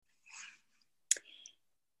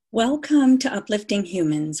Welcome to Uplifting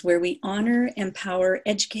Humans, where we honor, empower,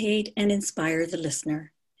 educate, and inspire the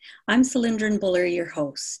listener. I'm Cylindrin Buller, your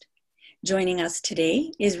host. Joining us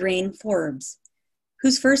today is Rain Forbes,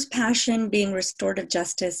 whose first passion being restorative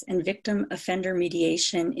justice and victim offender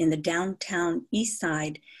mediation in the downtown East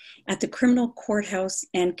Side at the Criminal Courthouse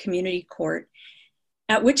and Community Court,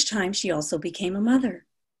 at which time she also became a mother.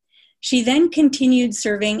 She then continued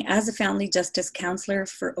serving as a family justice counselor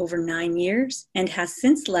for over 9 years and has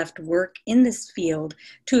since left work in this field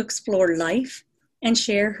to explore life and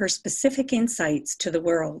share her specific insights to the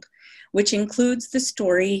world, which includes the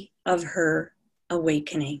story of her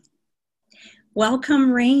awakening.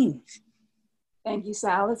 Welcome, Rain. Thank you,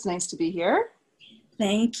 Sal. It's nice to be here.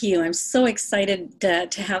 Thank you. I'm so excited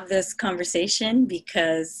to have this conversation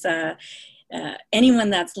because anyone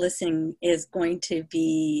that's listening is going to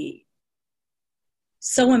be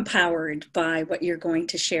so empowered by what you're going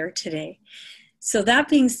to share today. So that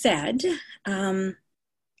being said, can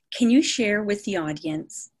you share with the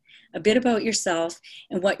audience a bit about yourself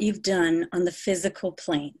and what you've done on the physical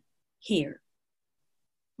plane here?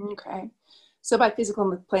 Okay. So by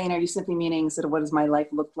physical plane, are you simply meaning sort of what does my life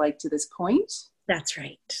look like to this point? That's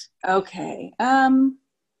right. Okay.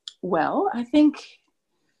 Well, I think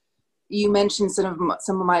you mentioned sort of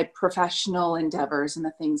some of my professional endeavors and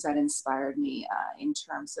the things that inspired me in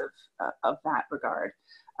terms of that regard.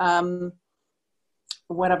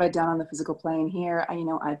 What have I done on the physical plane here?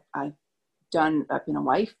 I've been a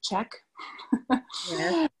wife, check.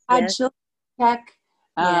 Yes, Had yes. children, check.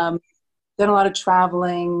 Yes. Done a lot of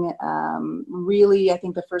traveling. Really, I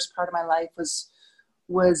think the first part of my life was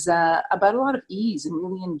about a lot of ease and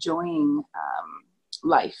really enjoying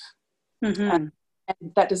life. Mm-hmm.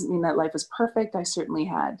 And that doesn't mean that life was perfect. I certainly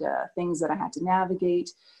had things that I had to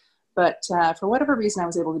navigate, but for whatever reason, I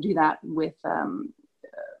was able to do that with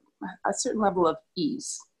a certain level of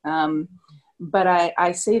ease. But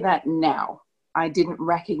I say that now. I didn't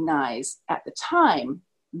recognize at the time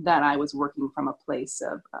that I was working from a place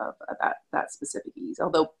of that specific ease,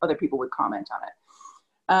 although other people would comment on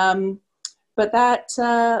it. But that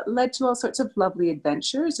led to all sorts of lovely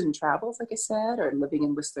adventures and travels, like I said, or living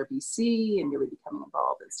in Whistler, BC, and really becoming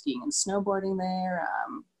involved in skiing and snowboarding there.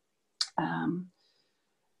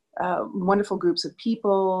 Wonderful groups of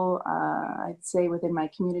people. I'd say within my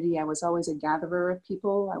community, I was always a gatherer of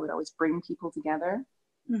people. I would always bring people together.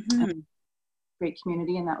 Mm-hmm. Great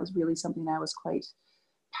community, and that was really something I was quite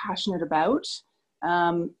passionate about.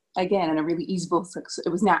 Again, in a really easeful, it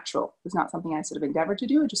was natural. It was not something I sort of endeavored to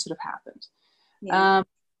do. It just sort of happened. Yeah.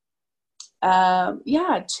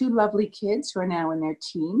 2 lovely kids who are now in their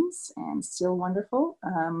teens and still wonderful.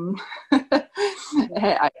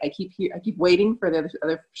 I keep waiting for the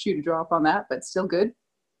other shoe to drop on that, but still good.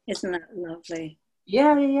 Isn't that lovely?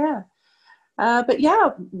 Yeah. But yeah,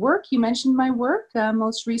 work, you mentioned my work.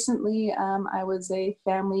 Most recently, I was a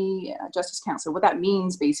family justice counselor. What that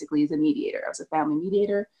means basically is a mediator. I was a family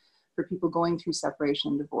mediator for people going through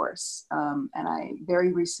separation and divorce. And I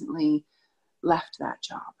very recently left that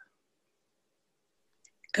job.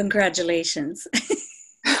 Congratulations.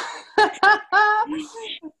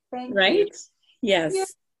 Thank Right? you.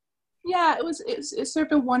 Yes. Yeah, it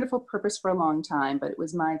served a wonderful purpose for a long time, but it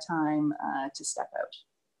was my time to step out.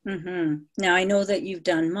 Mm-hmm. Now, I know that you've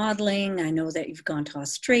done modeling. I know that you've gone to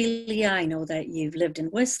Australia. I know that you've lived in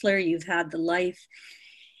Whistler. You've had the life,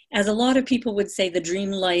 as a lot of people would say, the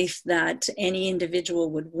dream life that any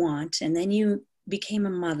individual would want. And then you became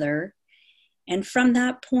a mother. And from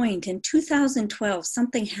that point, in 2012,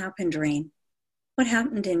 something happened, Rain. What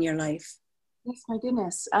happened in your life? Yes, my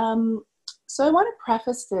goodness. So I want to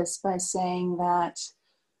preface this by saying that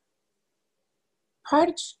prior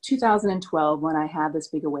to 2012, when I had this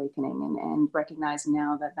big awakening and recognizing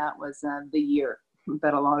now that that was the year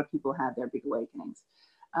that a lot of people had their big awakenings,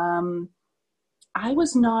 I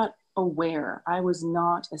was not aware. I was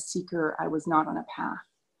not a seeker. I was not on a path.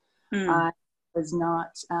 I was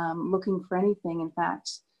not looking for anything. In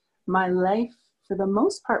fact, my life, for the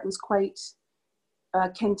most part, was quite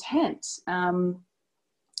content.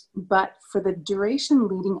 But for the duration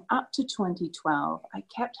leading up to 2012, I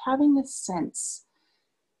kept having this sense,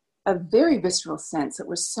 a very visceral sense, that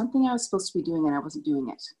was something I was supposed to be doing and I wasn't doing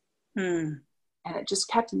it. And it just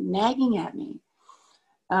kept nagging at me.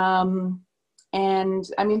 And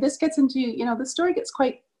I mean, this gets into, the story gets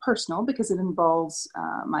quite personal because it involves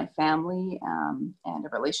my family and a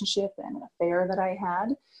relationship and an affair that I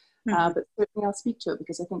had. But certainly I'll speak to it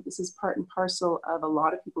because I think this is part and parcel of a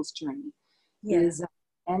lot of people's journey. Is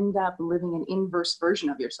end up living an inverse version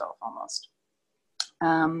of yourself almost.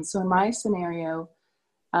 So in my scenario,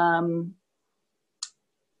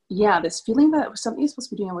 yeah, this feeling that something I was supposed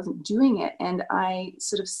to be doing, I wasn't doing it. And I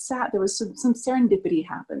sort of there was some serendipity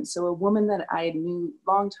happened. So a woman that I knew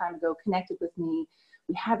a long time ago connected with me.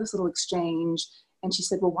 We had this little exchange, and she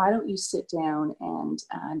said, well, why don't you sit down and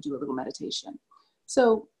do a little meditation?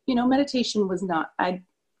 So, meditation was not,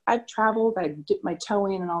 I've traveled, I dipped my toe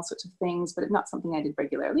in and all sorts of things, but it's not something I did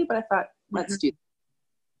regularly, but I thought, let's do it.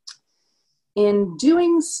 In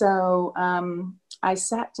doing so, I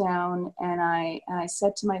sat down and I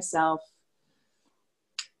said to myself,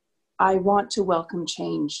 I want to welcome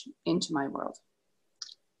change into my world.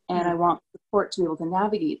 And I want support to be able to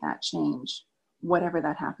navigate that change, whatever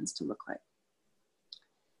that happens to look like.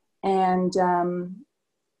 And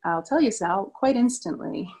I'll tell you, Sal, quite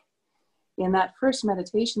instantly, in that first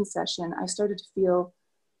meditation session, I started to feel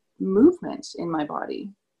movement in my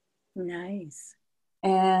body. Nice.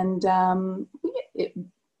 And it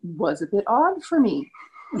was a bit odd for me,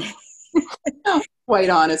 quite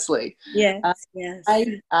honestly. Yes, yes.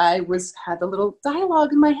 I had a little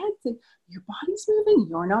dialogue in my head that your body's moving,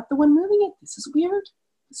 you're not the one moving it. This is weird.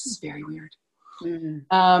 This is very weird.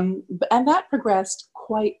 And that progressed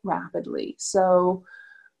quite rapidly. So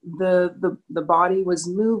the body was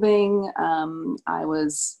moving. I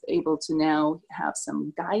was able to now have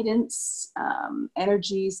some guidance,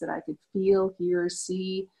 energies that I could feel, hear,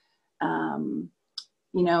 see.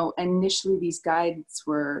 Initially these guides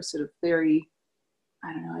were sort of very,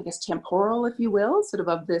 I don't know, I guess temporal, if you will, sort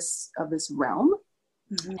of this realm.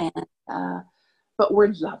 And but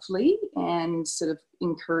were lovely and sort of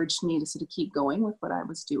encouraged me to sort of keep going with what I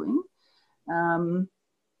was doing.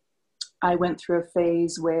 I went through a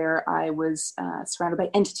phase where I was surrounded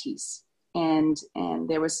by entities, and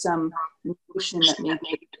there was some notion that made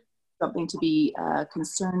me something to be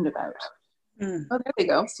concerned about. Oh, there they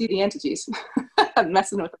go. See the entities. I'm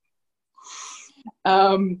messing with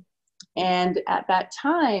them. And at that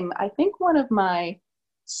time, I think one of my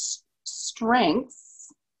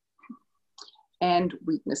strengths and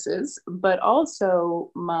weaknesses, but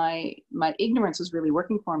also my ignorance was really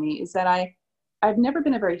working for me, is that I've never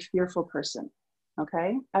been a very fearful person.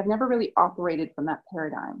 Okay. I've never really operated from that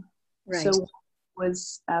paradigm. Right. So when I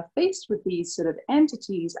was faced with these sort of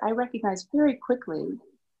entities, I recognized very quickly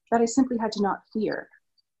that I simply had to not fear.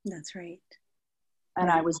 That's right. And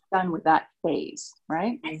I was done with that phase.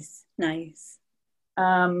 Right. Nice.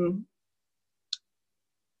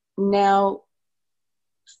 Now,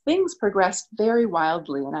 things progressed very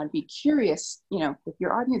wildly, and I'd be curious, if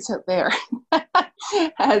your audience out there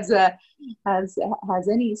has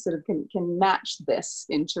any sort of can match this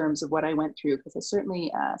in terms of what I went through, because I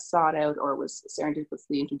certainly sought out or was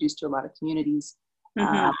serendipitously introduced to a lot of communities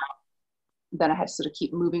that I had to sort of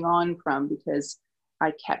keep moving on from, because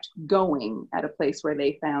I kept going at a place where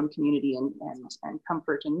they found community and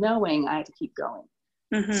comfort and knowing. I had to keep going.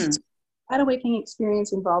 That awakening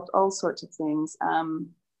experience involved all sorts of things.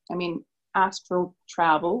 Astral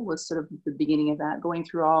travel was sort of the beginning of that, going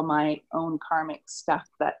through all my own karmic stuff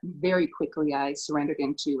that very quickly I surrendered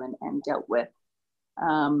into and dealt with.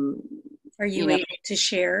 Are you able to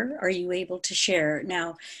share? Are you able to share?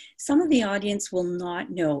 Now, some of the audience will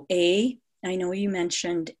not know. I know you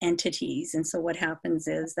mentioned entities. And so what happens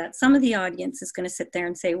is that some of the audience is going to sit there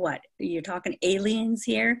and say, what? You're talking aliens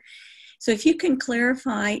here? So if you can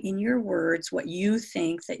clarify in your words what you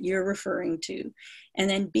think that you're referring to, and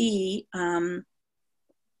then B,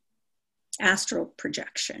 astral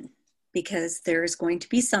projection, because there's going to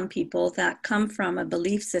be some people that come from a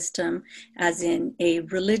belief system, as in a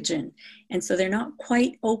religion. And so they're not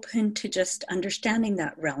quite open to just understanding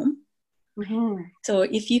that realm. So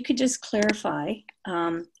if you could just clarify,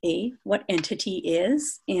 what entity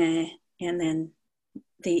is, and then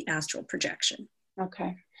the astral projection.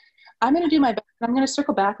 Okay. I'm going to do my best. I'm going to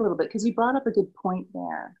circle back a little bit, because you brought up a good point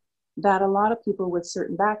there, that a lot of people with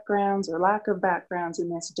certain backgrounds or lack of backgrounds in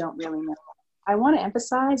this don't really know. I want to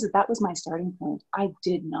emphasize that was my starting point. I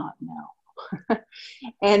did not know.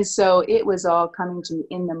 And so it was all coming to me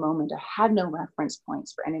in the moment. I had no reference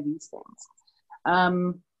points for any of these things.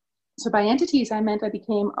 So by entities, I meant I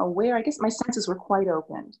became aware. I guess my senses were quite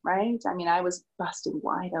open, right? I was busted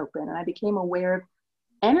wide open, and I became aware of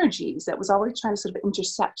energies that was always trying to sort of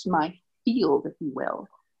intercept my field, if you will.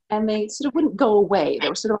 And they sort of wouldn't go away. They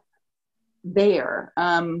were sort of there,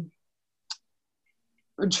 trying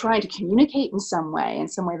to communicate in some way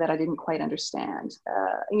that I didn't quite understand.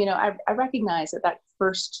 I recognized that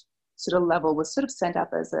first sort of level was sort of set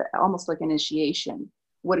up as almost like an initiation.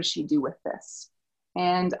 What does she do with this?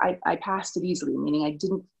 And I passed it easily, meaning I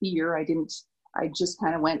didn't fear. I just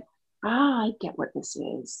kind of went, I get what this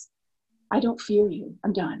is. I don't fear you.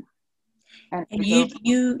 I'm done. And so,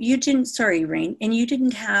 you didn't, sorry, Rain, and you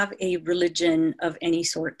didn't have a religion of any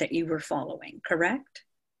sort that you were following, correct?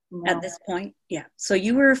 no. At this point? Yeah. So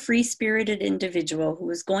you were a free-spirited individual who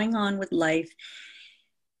was going on with life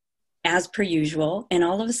as per usual, and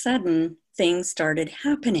all of a sudden things started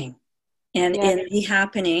happening. And Yeah. in the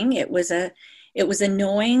happening, it was a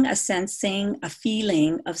knowing, a sensing, a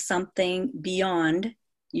feeling of something beyond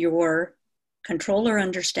your control or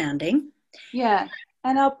understanding. Yeah,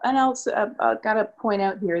 and I'll gotta point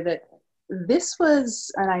out here that this was,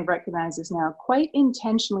 and I recognize this now, quite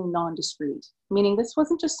intentionally non-discrete. Meaning, this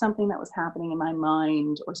wasn't just something that was happening in my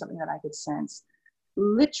mind or something that I could sense.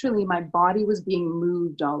 Literally, my body was being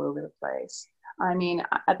moved all over the place. I mean,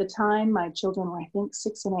 at the time, my children were, I think,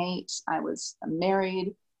 6 and 8. I was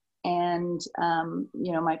married, and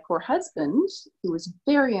my poor husband, who was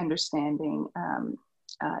very understanding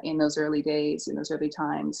in those early days, in those early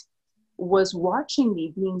times, was watching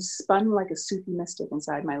me being spun like a soupy mystic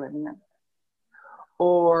inside my living room,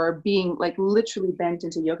 or being like literally bent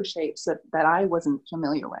into yoga shapes that I wasn't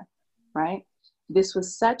familiar with, right? This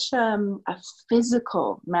was such a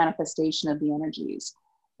physical manifestation of the energies.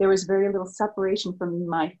 There was very little separation from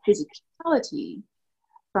my physicality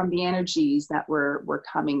from the energies that were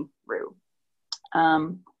coming through.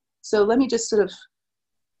 So let me just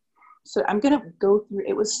so I'm going to go through,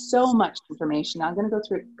 it was so much information. I'm going to go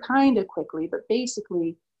through it kind of quickly, but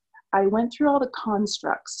basically I went through all the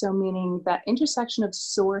constructs. So meaning that intersection of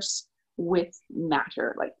source with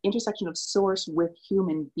matter, like intersection of source with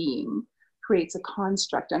human being, creates a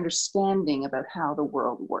construct, understanding about how the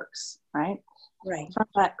world works, right? Right. From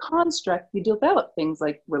that construct, you develop things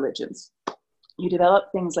like religions. You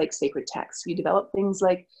develop things like sacred texts. You develop things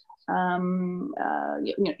like yoga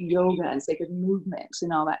and sacred movements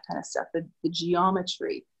and all that kind of stuff. The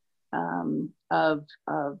geometry of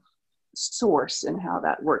source and how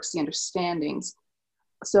that works, the understandings.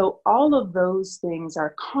 So all of those things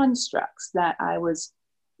are constructs that I was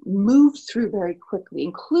moved through very quickly,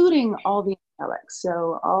 including all the angelics.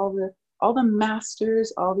 So all the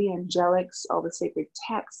masters, all the angelics, all the sacred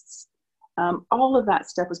texts, all of that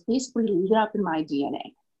stuff was basically lit up in my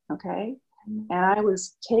DNA. Okay. And I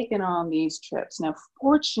was taken on these trips. Now,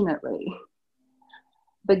 fortunately,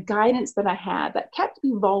 the guidance that I had that kept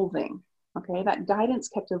evolving, okay, that guidance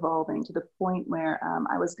kept evolving to the point where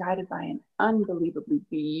I was guided by an unbelievably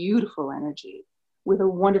beautiful energy with a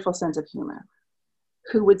wonderful sense of humor,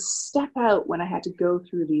 who would step out when I had to go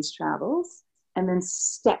through these travels and then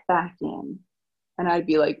step back in. And I'd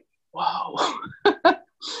be like, whoa.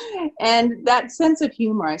 And that sense of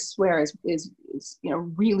humor, I swear, is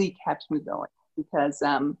really kept me going, because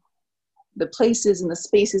the places and the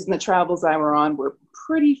spaces and the travels I were on were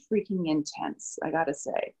pretty freaking intense, I gotta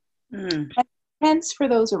say. Intense for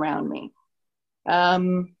those around me.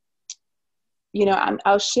 I'll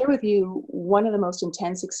share with you one of the most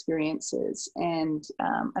intense experiences, and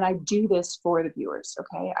I do this for the viewers.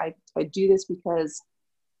 Okay, I do this because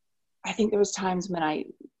I think there was times when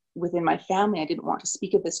within my family, I didn't want to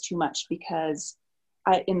speak of this too much, because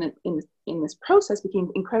I, in this process,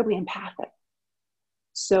 became incredibly empathic.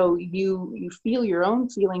 So you feel your own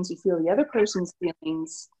feelings, you feel the other person's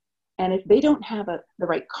feelings, and if they don't have the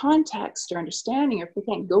right context or understanding, or if they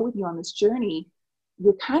can't go with you on this journey,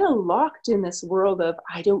 you're kind of locked in this world of,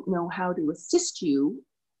 I don't know how to assist you,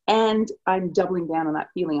 and I'm doubling down on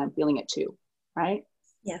that feeling. I'm feeling it too, right?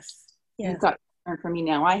 Yes. You've got concern for me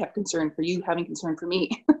now. I have concern for you, having concern for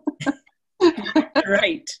me.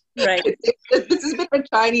 Right. This is a bit of a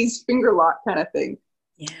Chinese finger lock kind of thing.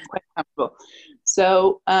 Yeah. Quite comfortable.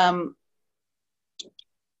 So I'll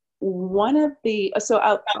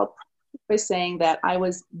by saying that I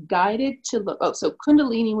was guided to look. Oh, so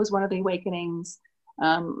Kundalini was one of the awakenings.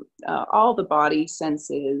 All the body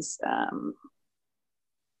senses. I'm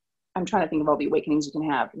trying to think of all the awakenings you can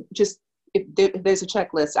have. Just if there's a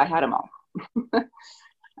checklist, I had them all.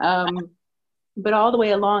 But all the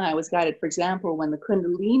way along, I was guided. For example, when the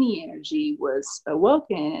Kundalini energy was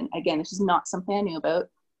awoken, and again, this is not something I knew about.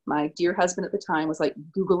 My dear husband at the time was like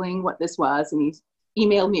Googling what this was, and he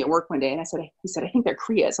emailed me at work one day, and he said, I think they're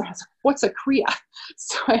Kriyas. So I was like, what's a Kriya?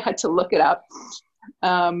 So I had to look it up.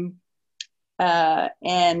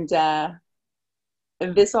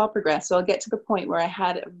 This all progressed. So I'll get to the point where I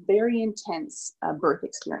had a very intense birth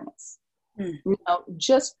experience. Now,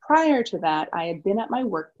 just prior to that, I had been at my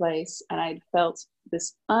workplace, and I'd felt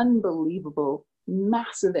this unbelievable,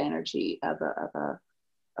 massive energy of a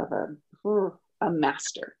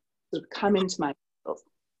master sort of come into my field.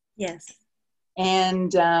 Yes.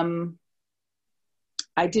 And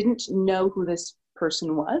I didn't know who this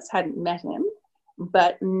person was, hadn't met him,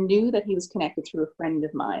 but knew that he was connected through a friend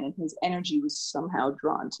of mine, and his energy was somehow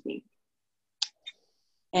drawn to me.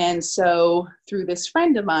 And so through this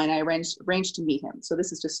friend of mine, I arranged to meet him. So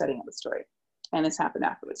this is just setting up the story. And this happened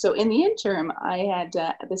afterwards. So in the interim, I had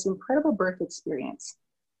this incredible birth experience.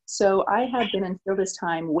 So I had been until this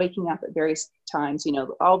time waking up at various times,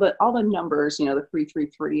 all the numbers, the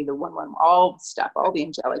 333, the 11, all the stuff, all the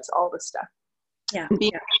angelics, all the stuff. Yeah.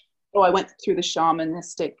 I went through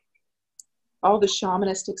all the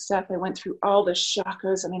shamanistic stuff. I went through all the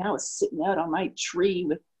chakras. I mean, I was sitting out on my tree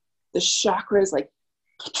with the chakras, like,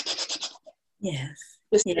 yes,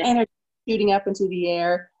 just energy shooting up into the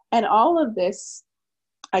air. And all of this,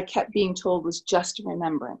 I kept being told, was just a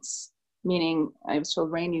remembrance. Meaning, I was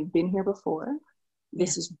told, Rain, you've been here before.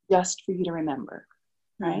 This is just for you to remember,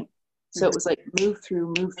 right? So it was like move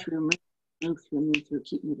through, keep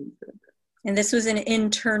moving through. And this was an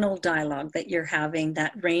internal dialogue that you're having,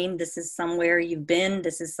 that Rain, this is somewhere you've been,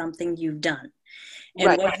 this is something you've done.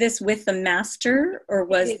 And was this with the master, or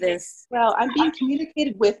was this? Well, I'm being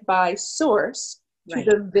communicated with by Source to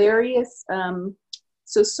the various,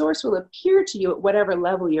 so Source will appear to you at whatever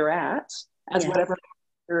level you're at, as whatever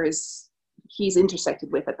he's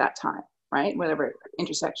intersected with at that time, right? Whatever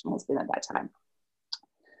intersection has been at that time.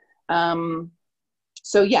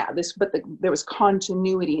 So there was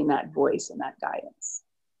continuity in that voice and that guidance.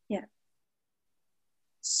 Yeah.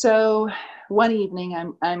 So one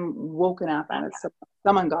evening I'm woken up at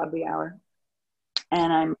some ungodly hour,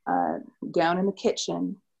 and I'm down in the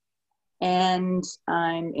kitchen, and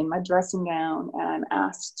I'm in my dressing gown, and I'm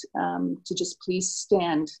asked to just please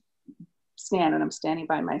stand, and I'm standing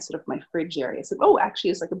by my fridge area. So, actually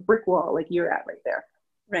it's like a brick wall, like you're at right there.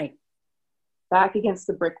 Right. Back against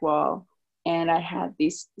the brick wall. And I had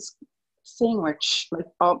this thing where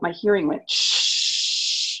all my hearing went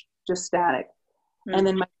just static. Mm-hmm. And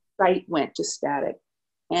then my sight went to static.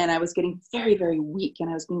 And I was getting very, very weak. And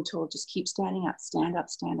I was being told, just keep standing up, stand up,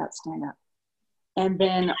 stand up, stand up. And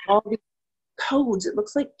then all these codes, it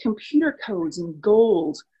looks like computer codes in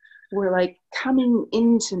gold, were like coming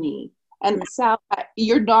into me. And Sal,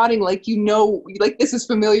 you're nodding like like this is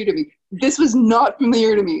familiar to me. This was not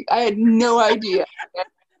familiar to me. I had no idea.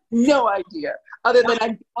 No idea, other than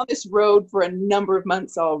I'd been on this road for a number of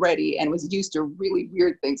months already and was used to really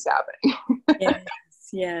weird things happening.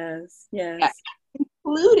 Yes. Yeah,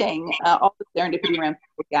 including all the serendipity around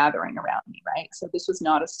people gathering around me, right? So this was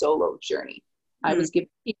not a solo journey. I was given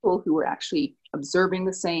people who were actually observing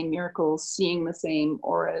the same miracles, seeing the same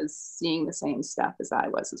auras, seeing the same stuff as I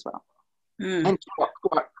was as well, and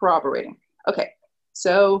corroborating. Okay,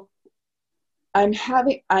 so I'm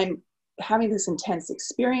having this intense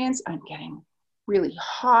experience. I'm getting really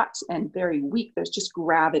hot and very weak. There's just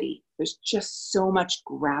gravity. There's just so much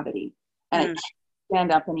gravity. And I can't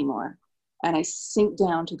stand up anymore. And I sink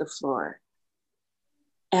down to the floor.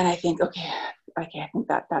 And I think, okay, I think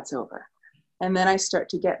that's over. And then I start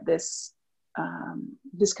to get this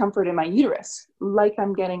discomfort in my uterus, like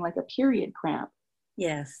I'm getting like a period cramp.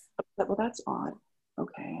 Yes. Well, that's odd.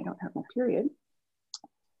 Okay, I don't have my period.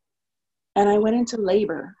 And I went into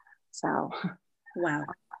labor. Sal. Wow.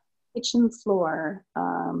 Kitchen floor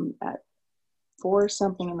at 4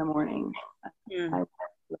 something in the morning. I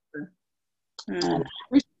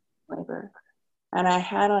labor. And I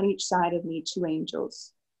had on each side of me 2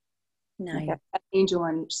 angels. Nice. Like an angel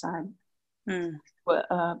on each side.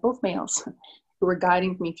 Both males, who were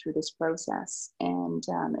guiding me through this process and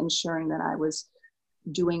ensuring that I was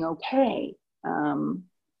doing okay.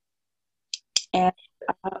 And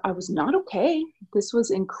I was not okay. This was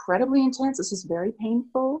incredibly intense. This was very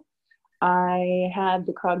painful. I had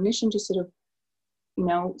the cognition to sort of,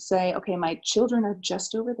 say, okay, my children are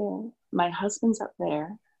just over there. My husband's up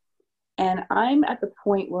there. And I'm at the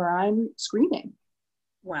point where I'm screaming.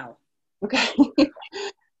 Wow. Okay.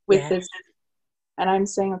 With this. And I'm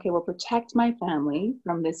saying, okay, well, protect my family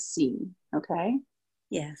from this scene. Okay.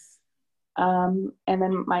 Yes. And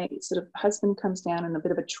then my sort of husband comes down in a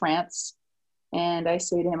bit of a trance. And I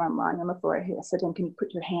say to him, I'm lying on the floor. I said to him, can you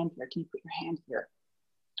put your hand here? Can you put your hand here?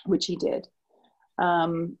 Which he did.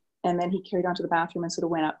 And then he carried on to the bathroom and sort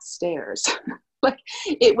of went upstairs. Like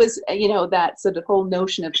it was, that sort of whole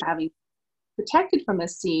notion of having protected from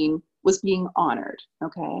this scene was being honored.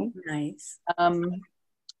 Okay. Nice.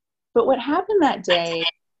 But what happened that day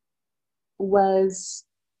was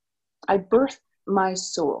I birthed my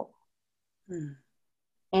soul.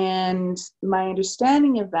 And my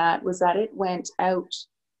understanding of that was that it went out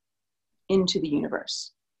into the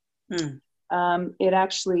universe. It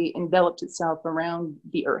actually enveloped itself around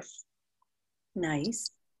the earth.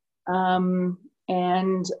 Nice.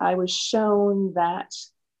 And I was shown that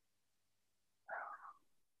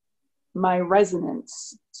my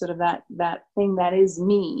resonance, sort of that thing that is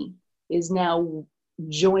me, is now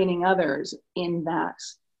joining others in that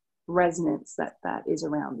resonance that is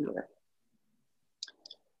around the earth.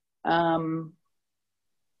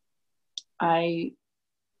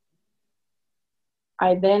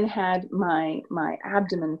 I then had my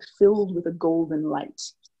abdomen filled with a golden light,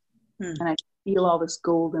 and I feel all this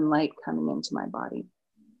golden light coming into my body.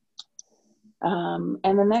 And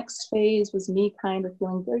the next phase was me kind of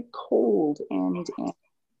feeling very cold and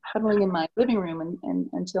huddling in my living room and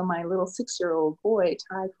until my little 6-year-old boy,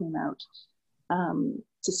 Ty, came out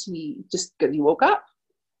to see, just because he woke up.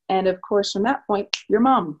 And of course, from that point, your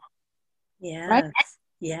mom. Yes. Right?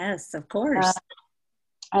 Yes, of course.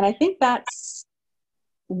 And I think that's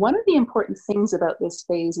one of the important things about this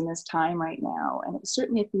phase and this time right now, and it's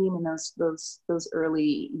certainly a theme in those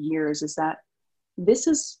early years, is that this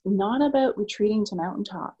is not about retreating to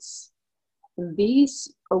mountaintops.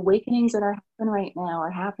 These awakenings that are happening right now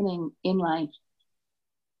are happening in life.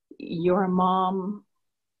 You're a mom,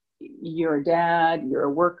 you're a dad, you're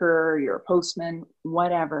a worker, you're a postman,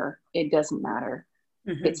 whatever, it doesn't matter.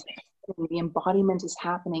 It's the embodiment is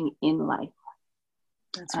happening in life.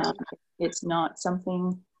 That's right. It's not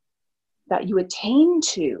something that you attain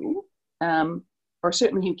to, or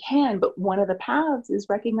certainly you can, but one of the paths is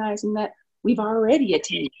recognizing that we've already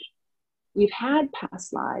attained. We've had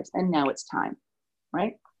past lives and now it's time,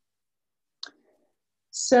 right?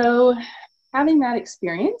 So having that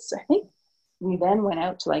experience, I think we then went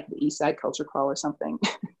out to like the East Side Culture Call or something.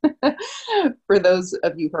 For those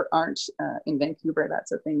of you who aren't in Vancouver,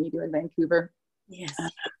 that's a thing you do in Vancouver. Yes.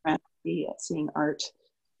 Seeing art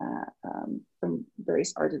from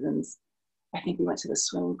various artisans. I think we went to the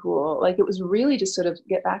swimming pool. Like, it was really just sort of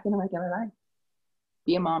get back into my regular life.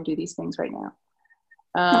 Be a mom, do these things right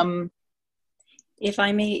now. If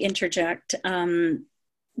I may interject,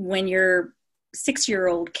 when your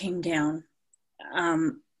 6-year-old came down,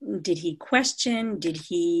 did he question? Did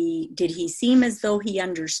he seem as though he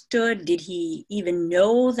understood? Did he even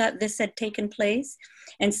know that this had taken place?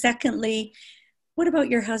 And secondly, what about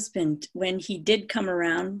your husband? When he did come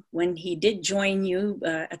around, when he did join you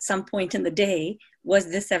at some point in the day, was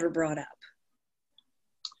this ever brought up?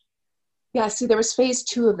 Yeah, see, there was phase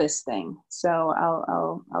 2 of this thing. So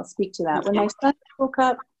I'll speak to that. When my son woke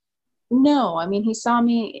up, no, I mean, he saw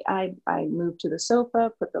me, I moved to the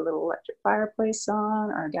sofa, put the little electric fireplace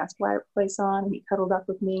on, or gas fireplace on, and he cuddled up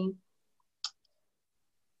with me.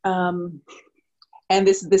 And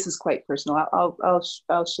this is quite personal.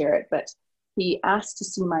 I'll share it, but he asked to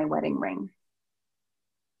see my wedding ring.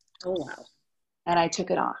 Oh, wow. And I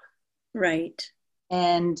took it off. Right.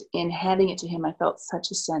 And in handing it to him, I felt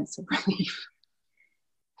such a sense of relief.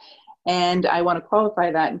 And I want to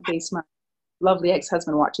qualify that in case my lovely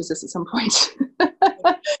ex-husband watches this at some point,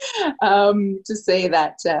 to say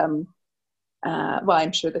that, well,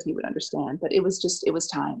 I'm sure that he would understand, but it was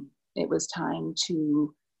time. It was time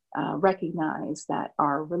to recognize that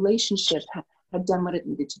our relationship had done what it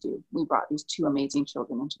needed to do. We brought these 2 amazing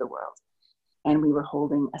children into the world, and we were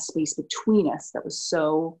holding a space between us that was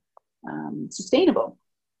so sustainable.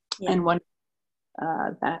 Yeah. And one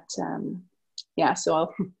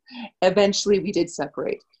so eventually we did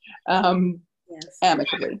separate. Yes.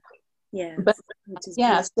 Amicably. Yeah. But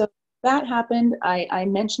yeah, so that happened. I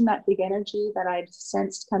mentioned that big energy that I'd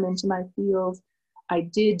sensed come into my field. I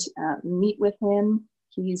did meet with him.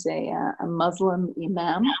 He's a Muslim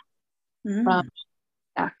imam from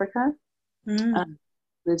Africa,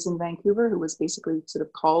 lives in Vancouver, who was basically sort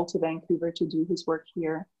of called to Vancouver to do his work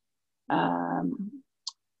here.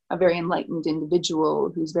 A very enlightened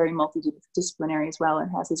individual who's very multidisciplinary as well,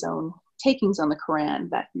 and has his own takings on the Quran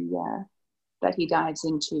that he dives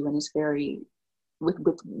into, and is very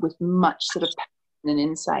with much sort of passion and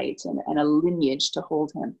insight and a lineage to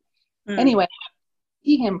hold him. Anyway, I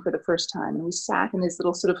see him for the first time, and we sat in his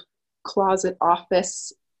little sort of closet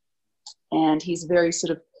office, and he's very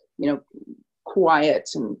sort of, quiet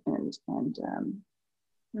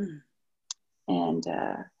and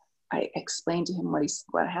I explained to him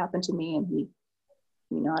what happened to me, and he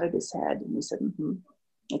nodded his head and he said,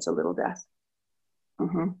 "It's a little death.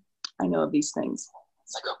 I know of these things."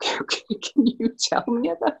 It's like, okay, can you tell me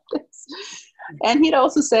about this? And he'd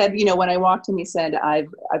also said, when I walked in, he said, I've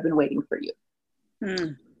been waiting for you.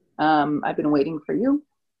 I've been waiting for you.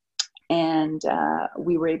 And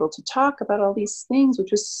we were able to talk about all these things,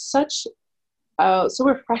 which was such so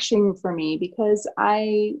refreshing for me, because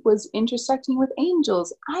I was intersecting with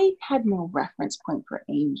angels. I had no reference point for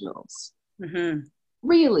angels,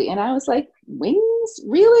 really. And I was like, wings,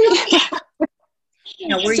 really?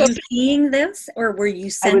 Now, were you seeing this, or were you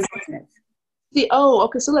sensing it? See, oh,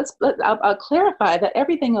 okay. So I'll clarify that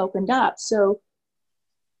everything opened up. So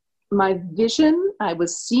my vision, I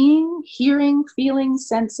was seeing, hearing, feeling,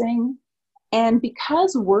 sensing. And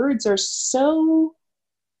because words are so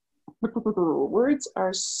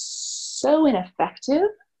ineffective,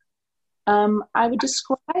 I would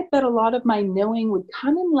describe that a lot of my knowing would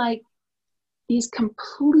come in like these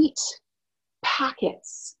complete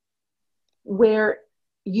packets where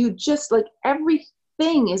you just like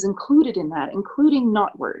everything is included in that, including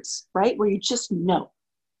not words, right? Where you just know.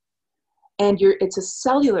 And it's a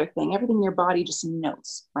cellular thing. Everything in your body just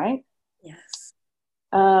knows, right? Yes.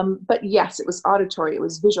 But yes, it was auditory. It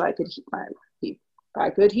was visual. I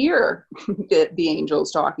could hear the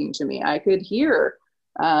angels talking to me. I could hear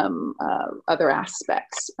other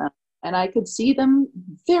aspects, and I could see them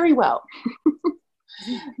very well,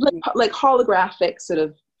 like holographic sort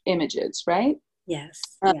of images, right? Yes.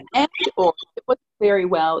 And or it wasn't very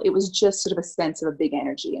well. It was just sort of a sense of a big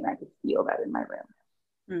energy, and I could feel that in my room.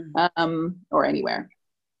 Or anywhere.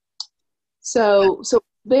 So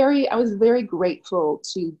I was very grateful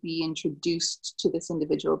to be introduced to this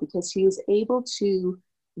individual because he was able to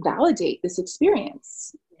validate this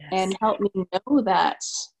experience and help me know that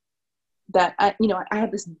I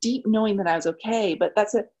had this deep knowing that I was okay, but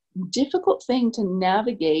that's a difficult thing to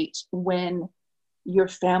navigate when your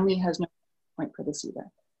family has no point for this either.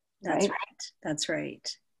 That's right. That's right.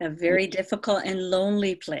 A very difficult and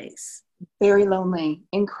lonely place. Very lonely,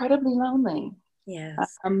 incredibly lonely.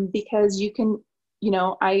 Yes. Because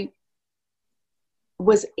I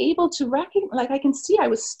was able to recognize, like I can see I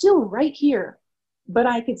was still right here, but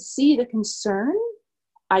I could see the concern.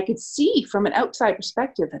 I could see from an outside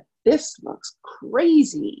perspective that this looks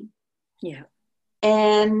crazy. Yeah.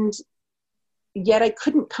 And yet I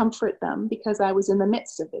couldn't comfort them because I was in the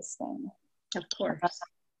midst of this thing. Of course.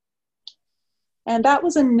 And that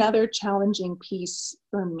was another challenging piece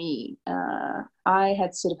for me. I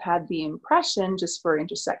had sort of had the impression, just for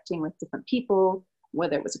intersecting with different people,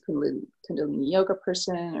 whether it was a Kundalini yoga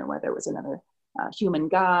person or whether it was another human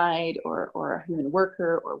guide or a human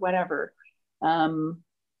worker or whatever,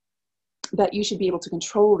 that you should be able to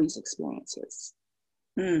control these experiences.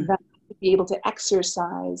 That you should be able to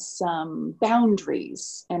exercise some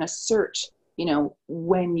boundaries and assert,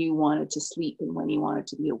 when you wanted to sleep and when you wanted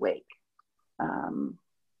to be awake.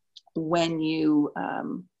 When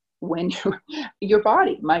your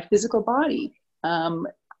body, my physical body, I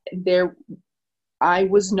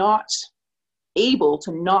was not able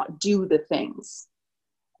to not do the things.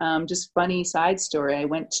 Just funny side story. I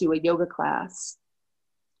went to a yoga class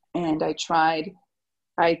and I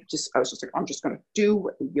was just like, I'm just going to do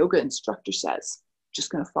what the yoga instructor says.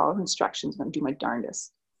 Just going to follow instructions. I'm going to do my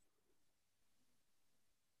darndest.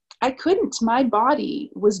 I couldn't. My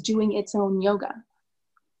body was doing its own yoga.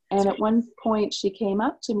 And at one point she came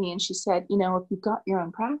up to me and she said, if you've got your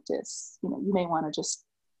own practice, you may want to just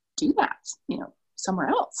do that, somewhere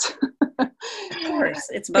else. Of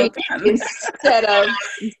course, it's about them. instead of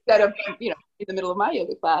in the middle of my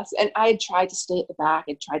yoga class. And I had tried to stay at the back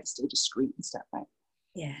and tried to stay discreet and stuff, right?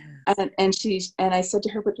 Yeah. And I said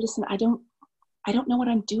to her, but listen, I don't know what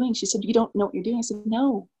I'm doing. She said, you don't know what you're doing? I said,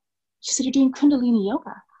 no. She said, you're doing Kundalini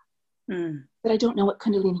yoga. But I don't know what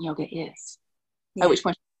Kundalini yoga is. Yeah. At which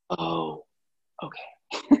point, oh, okay.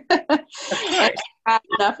 And I had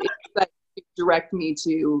enough insight to direct me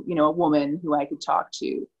to, a woman who I could talk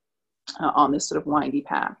to on this sort of windy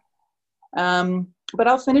path. But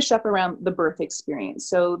I'll finish up around the birth experience.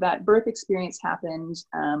 So that birth experience happened.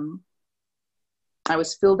 I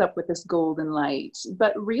was filled up with this golden light,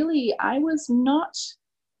 but really I was not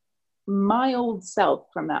my old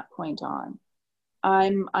self from that point on.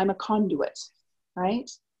 I'm a conduit, right?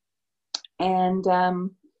 And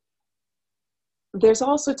there's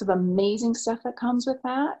all sorts of amazing stuff that comes with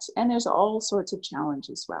that. And there's all sorts of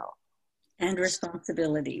challenges as well. And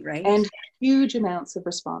responsibility, right? And huge amounts of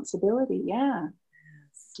responsibility, yeah.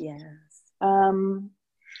 Yes.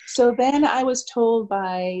 So then I was told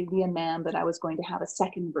by the imam that I was going to have a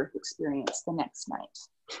second birth experience the next night.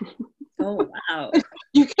 Oh, wow.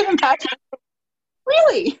 You can imagine.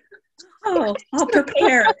 Really? Oh, I'll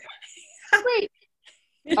prepare. Great.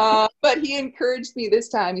 But he encouraged me this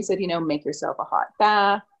time. He said, make yourself a hot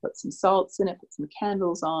bath, put some salts in it, put some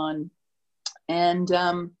candles on. And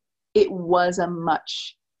it was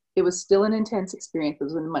still an intense experience. It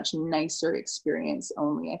was a much nicer experience,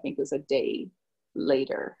 only I think it was a day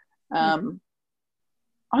later.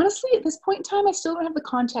 Honestly, at this point in time, I still don't have the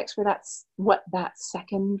context for what that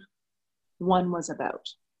second one was about.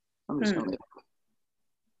 I'm just going to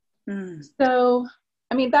So,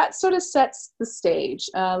 that sort of sets the stage.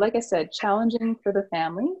 Like I said, challenging for the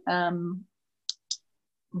family.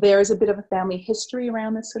 There's a bit of a family history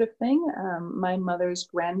around this sort of thing. My mother's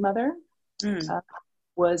grandmother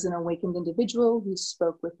was an awakened individual who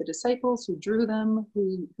spoke with the disciples, who drew them,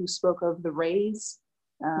 who spoke of the rays,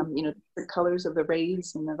 the colors of the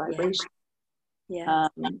rays and the vibration. Yeah.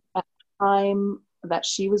 At the time that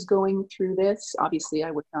she was going through this, obviously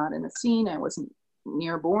I was not in the scene, I wasn't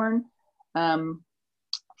near born,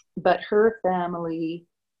 but her family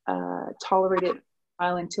tolerated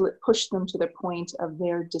until it pushed them to the point of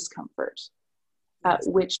their discomfort, at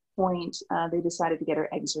which point they decided to get her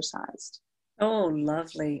exorcised. Oh,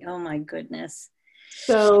 lovely. Oh my goodness.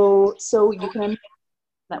 So you can imagine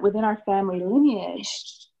that within our family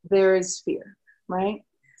lineage, there is fear, right?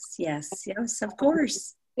 Yes, of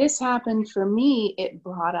course. This happened for me, it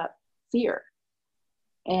brought up fear.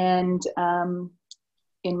 And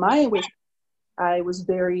in my awakening, I was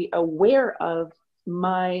very aware of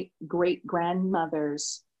my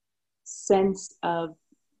great-grandmother's sense of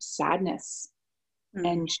sadness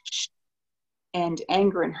and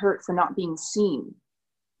anger and hurt for not being seen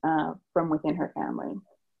from within her family.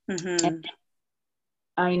 And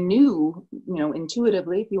I knew,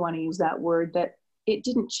 intuitively, if you want to use that word, that it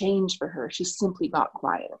didn't change for her. She simply got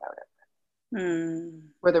quiet about it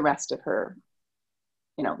for the rest of her,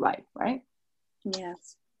 life, right?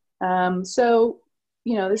 Yes. So,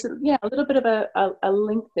 there's a little bit of a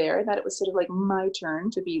link there, that it was sort of like my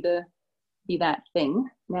turn to be that thing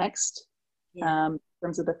next, in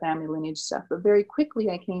terms of the family lineage stuff. But very quickly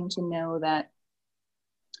I came to know that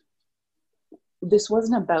this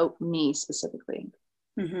wasn't about me specifically.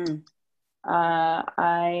 From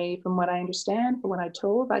what I understand, from what I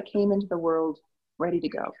told, I came into the world ready to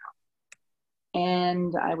go.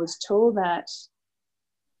 And I was told that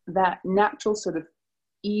natural sort of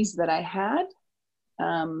ease that I had,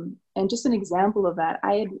 and just an example of that,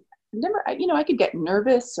 I had never, I could get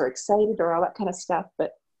nervous or excited or all that kind of stuff,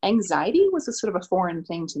 but anxiety was a sort of a foreign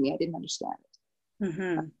thing to me. I didn't understand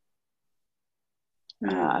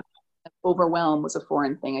it. Overwhelm was a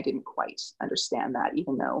foreign thing. I didn't quite understand that,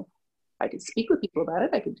 even though I could speak with people about it.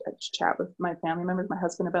 I could chat with my family members, my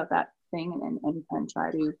husband, about that thing, and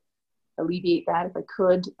try to alleviate that if I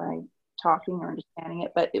could by talking or understanding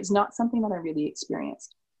it. But it was not something that I really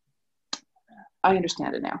experienced. I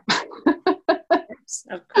understand it now.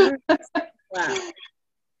 Of course.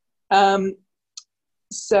 Wow.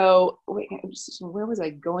 So wait, where was I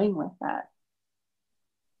going with that?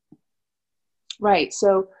 Right.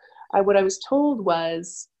 So what I was told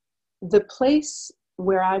was the place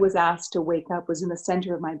where I was asked to wake up was in the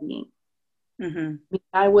center of my being.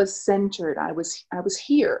 I was centered. I was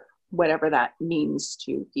here, whatever that means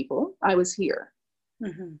to people. I was here.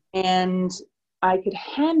 And I could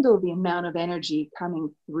handle the amount of energy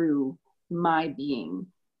coming through my being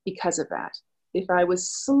because of that. If I was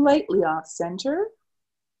slightly off center,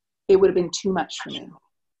 it would have been too much for me.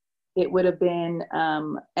 It would have been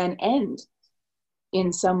an end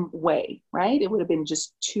in some way, right? It would have been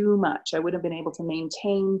just too much. I wouldn't have been able to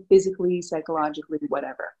maintain physically, psychologically,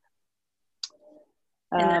 whatever.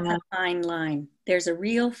 And that's a fine line. There's a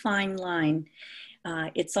real fine line.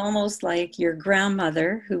 It's almost like your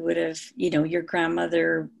grandmother who would have, your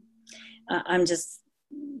grandmother, I'm just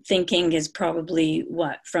thinking is probably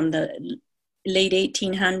from the late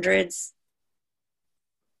 1800s?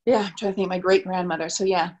 Yeah, I'm trying to think. My great grandmother. So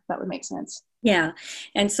yeah, that would make sense. Yeah.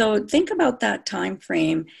 And so think about that time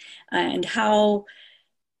frame and how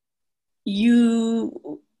it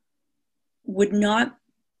would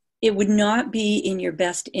not be in your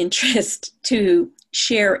best interest to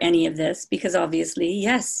share any of this, because obviously,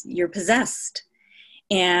 yes, you're possessed.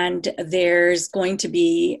 And there's going to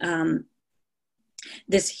be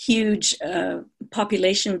this huge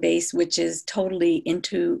population base, which is totally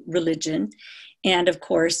into religion. And of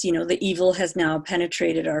course, the evil has now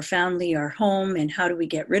penetrated our family, our home, and how do we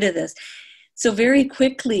get rid of this? So very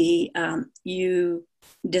quickly, you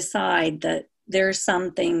decide that there are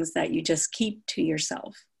some things that you just keep to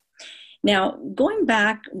yourself. Now, going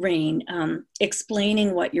back, Rain,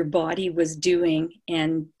 explaining what your body was doing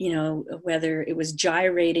and, whether it was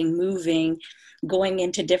gyrating, moving, going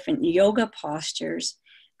into different yoga postures.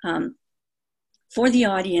 For the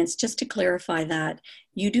audience, just to clarify that,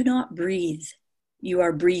 you do not breathe. You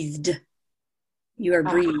are breathed. You are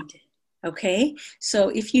breathed. Okay? So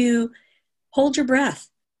if you hold your breath,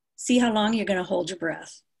 see how long you're going to hold your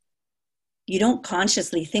breath. You don't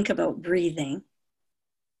consciously think about breathing.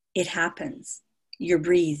 It happens. You're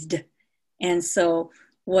breathed. And so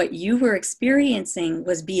what you were experiencing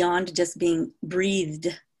was beyond just being breathed.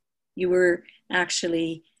 You were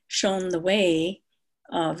actually shown the way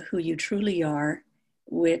of who you truly are,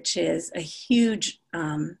 which is a huge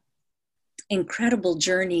incredible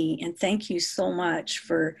journey. And thank you so much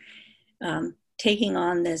for taking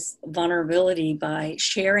on this vulnerability by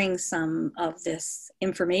sharing some of this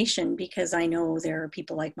information, because I know there are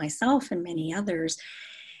people like myself and many others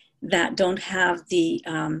that don't have the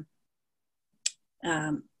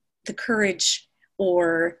courage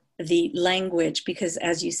or the language, because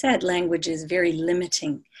as you said, language is very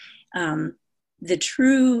limiting. The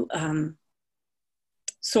true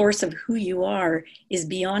source of who you are is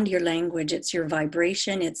beyond your language. It's your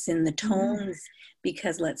vibration. It's in the tones,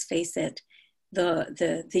 because let's face it,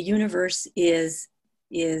 the universe is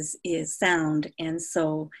sound, and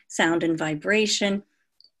so sound and vibration,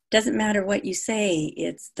 doesn't matter what you say,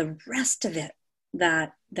 it's the rest of it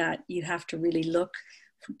that you have to really look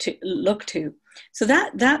to. So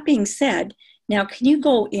that being said, now can you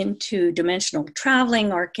go into dimensional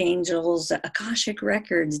traveling, archangels, Akashic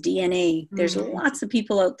records, DNA? There's lots of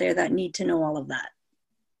people out there that need to know all of that.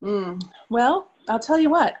 Well, I'll tell you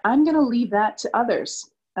what, I'm going to leave that to others.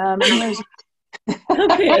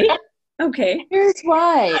 Okay. Here's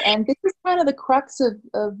why. And this is kind of the crux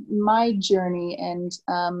of my journey. And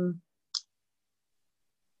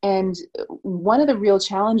one of the real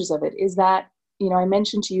challenges of it is that, I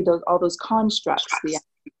mentioned to you all those constructs, the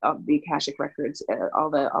Akashic records, all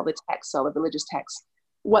the texts, all the religious texts.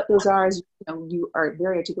 What those are is, you are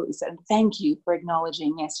very articulately said, thank you for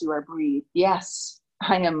acknowledging, yes, you are breathed. Yes,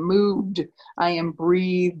 I am moved. I am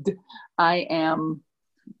breathed. I am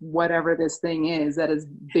whatever this thing is that is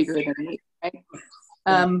bigger than me, right?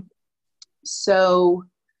 So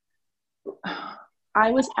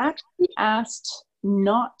I was actually asked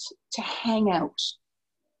not to hang out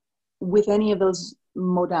with any of those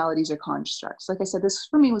modalities or constructs. Like I said, this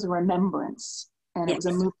for me was a remembrance, and it was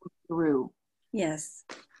a movement through. Yes.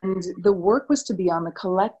 And the work was to be on the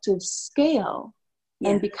collective scale.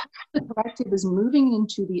 And because the collective is moving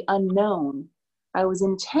into the unknown, I was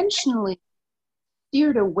intentionally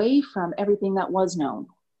steered away from everything that was known.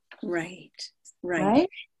 Right.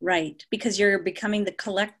 Because you're becoming the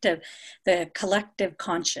collective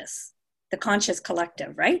conscious, the conscious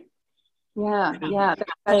collective, right? Yeah.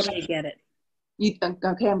 Totally get it.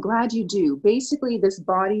 Okay, I'm glad you do. Basically, this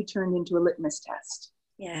body turned into a litmus test.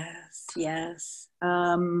 Yes.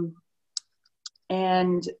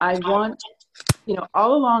 And I want,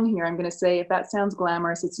 all along here, I'm going to say, if that sounds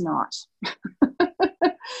glamorous, it's not.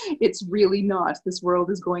 It's really not. This world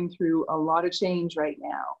is going through a lot of change right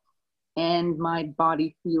now. And my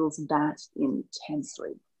body feels that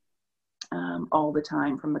intensely all the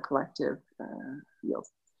time from the collective field.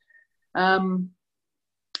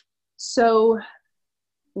 So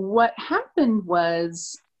what happened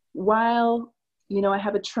was, while, I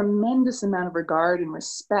have a tremendous amount of regard and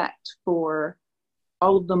respect for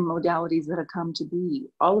all of the modalities that have come to be,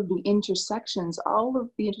 all of the intersections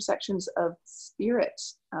of spirit,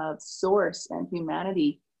 of source and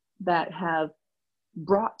humanity that have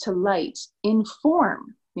brought to light in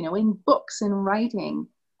form, in books and writing,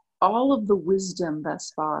 all of the wisdom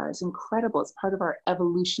thus far is incredible. It's part of our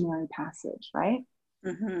evolutionary passage, right?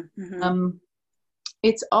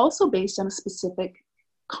 It's also based on a specific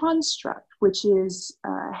construct, which is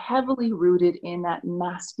heavily rooted in that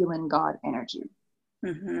masculine God energy.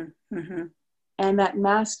 And that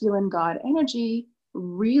masculine God energy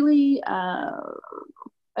really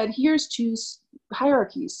adheres to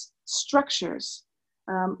hierarchies, structures,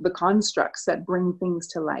 the constructs that bring things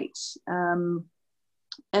to light.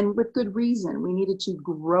 And with good reason. We needed to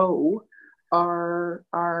grow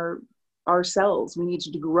ourselves. We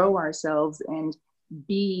needed to grow ourselves and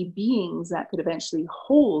be beings that could eventually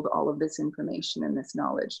hold all of this information and this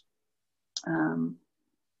knowledge.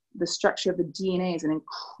 The structure of the DNA is an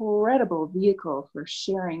incredible vehicle for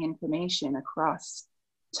sharing information across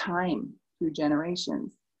time through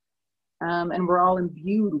generations. And we're all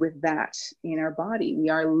imbued with that in our body. We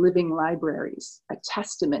are living libraries, a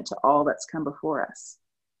testament to all that's come before us.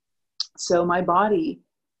 So my body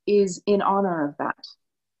is in honor of that.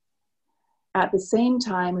 At the same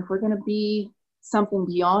time, if we're going to be something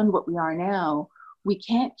beyond what we are now, we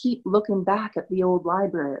can't keep looking back at the old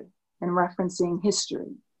library and referencing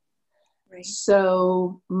history. Right.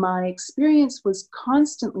 So my experience was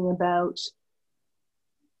constantly about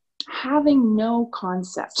having no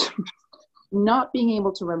concept, not being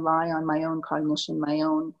able to rely on my own cognition, my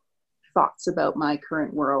own thoughts about my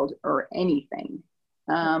current world or anything.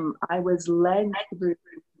 I was led through,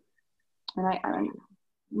 and I'm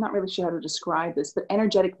not really sure how to describe this, but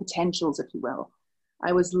energetic potentials, if you will.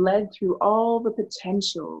 I was led through all the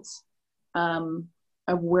potentials of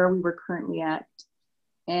where we were currently at,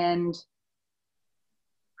 and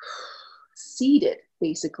seeded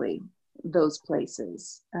basically those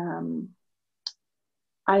places.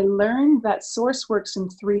 I learned that source works in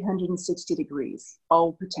 360 degrees,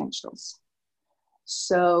 all potentials.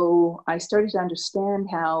 So I started to understand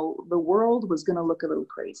how the world was going to look a little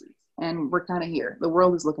crazy. And we're kind of here. The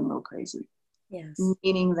world is looking a little crazy. Yes.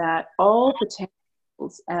 Meaning that all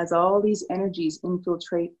potentials, as all these energies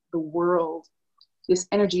infiltrate the world, this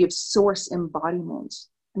energy of source embodiment.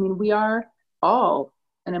 I mean, we are all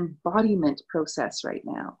an embodiment process right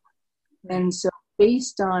now. Right. And so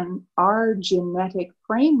based on our genetic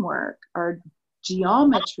framework, our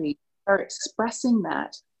geometry, are expressing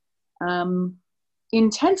that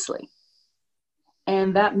intensely.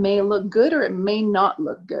 And that may look good or it may not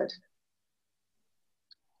look good.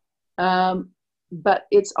 But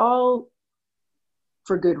it's all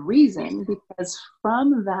for good reason, because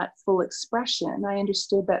from that full expression, I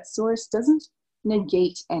understood that source doesn't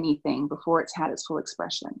negate anything before it's had its full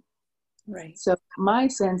expression. Right. So my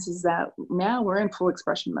sense is that now we're in full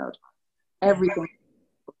expression mode. Everything is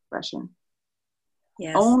full expression.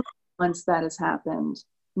 Yes. Only once that has happened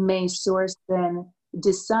may source then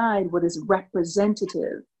decide what is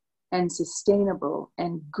representative and sustainable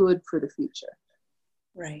and good for the future.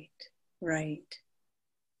 Right. Right.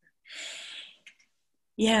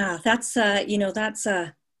 Yeah, that's that's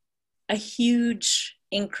a huge,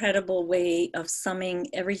 incredible way of summing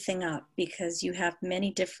everything up, because you have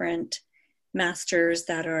many different masters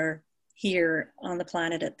that are here on the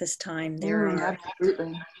planet at this time.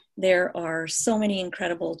 There are so many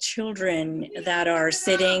incredible children that are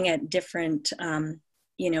sitting at different,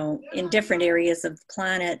 in different areas of the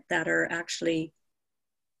planet that are actually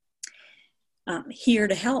here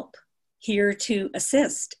to help, here to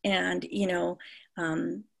assist. And,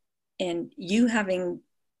 and you having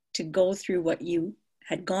to go through what you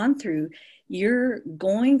had gone through, you're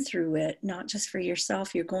going through it, not just for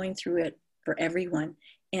yourself, you're going through it for everyone.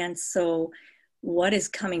 And so what is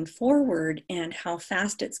coming forward and how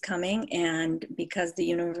fast it's coming, and because the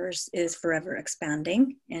universe is forever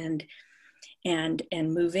expanding and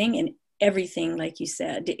moving, and everything, like you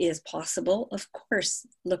said, is possible. Of course,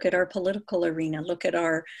 look at our political arena, look at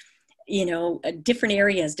our, different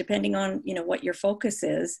areas, depending on, what your focus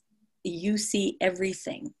is, you see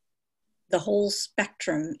everything. The whole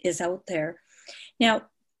spectrum is out there. Now,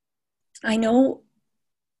 I know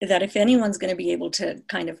that if anyone's going to be able to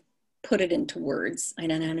kind of put it into words,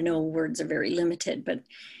 and I know words are very limited, but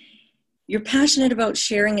you're passionate about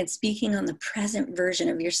sharing and speaking on the present version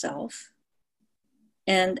of yourself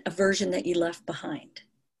and a version that you left behind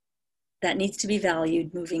that needs to be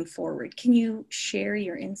valued moving forward. Can you share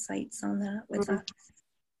your insights on that with us?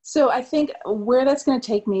 So I think where that's going to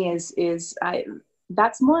take me is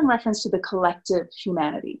that's more in reference to the collective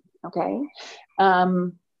humanity. Okay.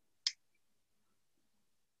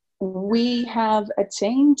 We have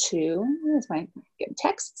attained to, where's my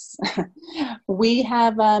texts? We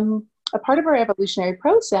have, a part of our evolutionary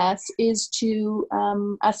process is to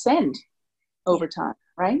ascend over time,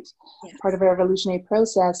 right? Yes. Part of our evolutionary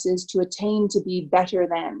process is to attain to be better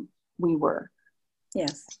than we were.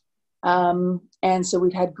 Yes. And so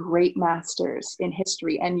we've had great masters in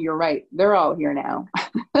history, and you're right, they're all here now.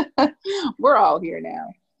 We're all here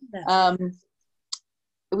now.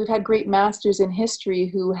 We've had great masters in history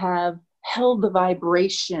who have held the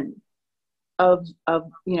vibration of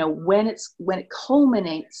when it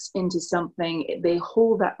culminates into something, they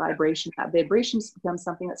hold that vibration. That vibration becomes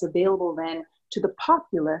something that's available then to the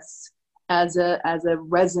populace as a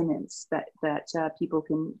resonance that people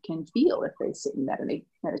can feel if they sit in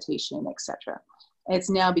meditation, etc. It's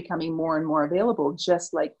now becoming more and more available,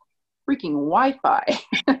 just like freaking Wi-Fi.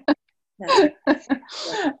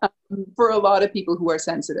 For a lot of people who are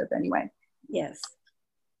sensitive anyway. Yes.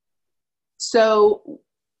 So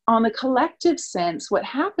on the collective sense, what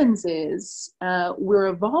happens is we're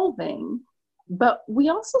evolving, but we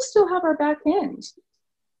also still have our back end.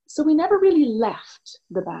 So we never really left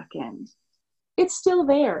the back end. It's still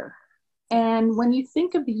there. And when you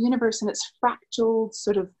think of the universe and its fractal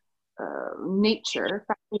sort of nature,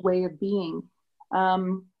 fractal way of being,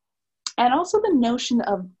 and also the notion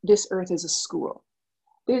of this earth as a school.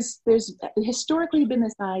 There's historically been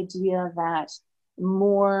this idea that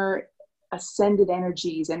more ascended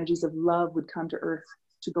energies of love would come to earth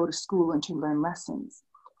to go to school and to learn lessons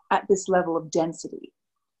at this level of density.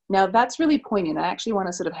 Now that's really poignant. I actually want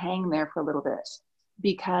to sort of hang there for a little bit,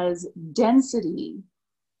 because density,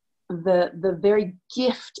 the very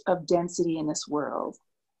gift of density in this world,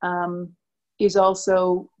 is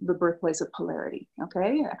also the birthplace of polarity.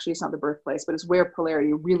 Okay, actually it's not the birthplace, but it's where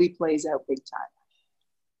polarity really plays out big time.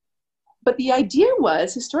 But the idea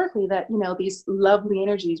was historically that, these lovely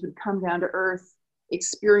energies would come down to earth,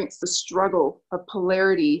 experience the struggle of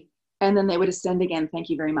polarity, and then they would ascend again. Thank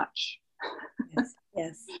you very much. Yes,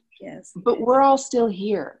 yes, yes. But we're all still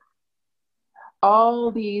here.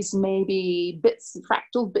 All these maybe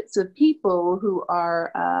fractal bits of people who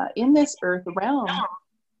are in this earth realm,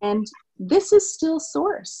 and this is still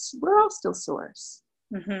source. We're all still source.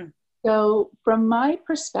 Mm-hmm. So from my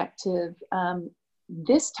perspective,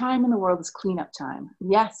 this time in the world is cleanup time.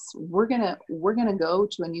 Yes, we're gonna go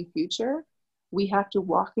to a new future. We have to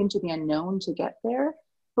walk into the unknown to get there,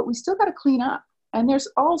 but we still got to clean up. And there's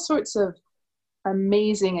all sorts of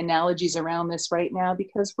amazing analogies around this right now,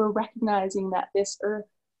 because we're recognizing that this earth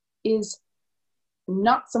is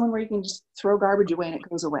not someone where you can just throw garbage away and it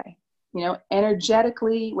goes away. You know,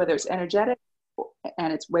 energetically, whether it's energetic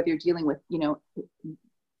and it's whether you're dealing with, you know,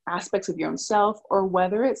 aspects of your own self, or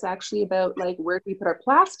whether it's actually about like, where do we put our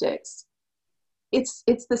plastics? It's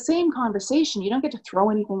the same conversation. You don't get to throw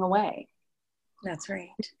anything away. That's right.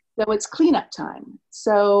 So it's cleanup time.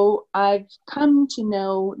 So I've come to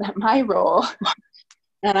know that my role,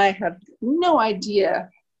 and I have no idea.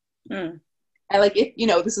 And like, if, you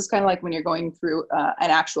know, this is kind of like when you're going through an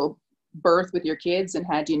actual birth with your kids, and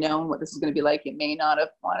had you known what this is going to be like, you may not have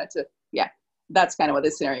wanted to. Yeah, that's kind of what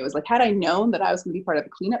this scenario was like. Had I known that I was going to be part of the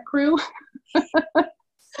cleanup crew,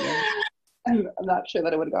 I'm not sure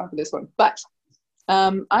that I would have gone for this one. But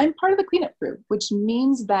I'm part of the cleanup crew, which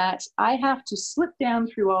means that I have to slip down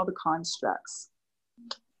through all the constructs,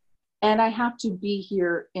 and I have to be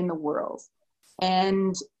here in the world.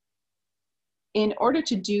 And in order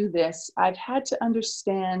to do this, I've had to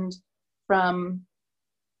understand from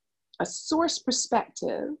a source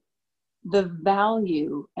perspective the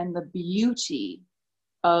value and the beauty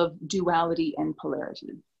of duality and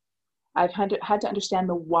polarity. I've had to understand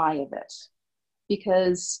the why of it,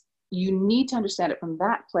 because you need to understand it from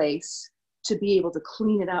that place to be able to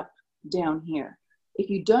clean it up down here. If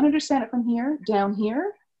you don't understand it from here, down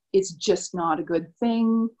here, it's just not a good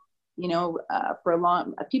thing. You know,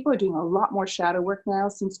 people are doing a lot more shadow work now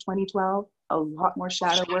since 2012, a lot more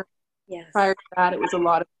shadow work. Yes. Prior to that, it was a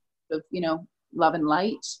lot of, you know, love and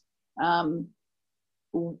light.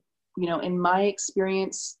 You know, in my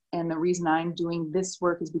experience, and the reason I'm doing this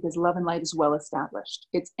work is because love and light is well established.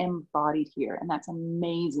 It's embodied here, and that's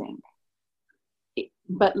amazing.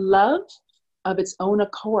 But love of its own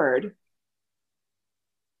accord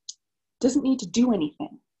doesn't need to do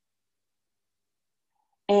anything.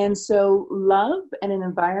 And so love and an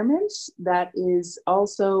environment that is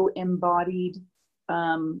also embodied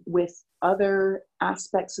with other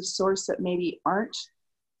aspects of source that maybe aren't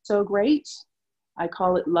so great, I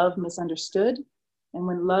call it love misunderstood. And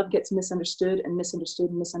when love gets misunderstood and misunderstood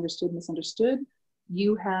and misunderstood and misunderstood,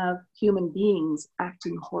 you have human beings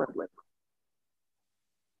acting horribly.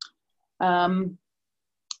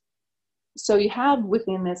 So you have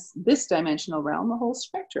within this dimensional realm a whole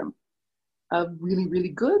spectrum of really, really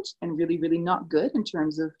good and really, really not good in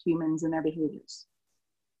terms of humans and their behaviors.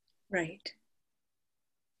 Right.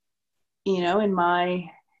 You know, in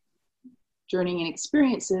my journey and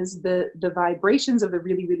experiences, the vibrations of the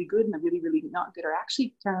really, really good and the really, really not good are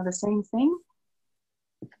actually kind of the same thing.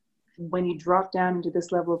 When you drop down into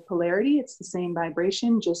this level of polarity, it's the same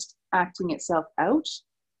vibration, just acting itself out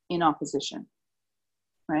in opposition,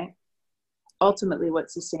 right? Ultimately,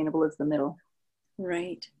 what's sustainable is the middle.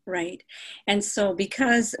 Right, right. And so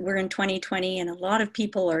because we're in 2020 and a lot of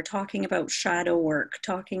people are talking about shadow work,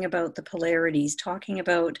 talking about the polarities, talking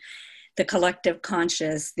about the collective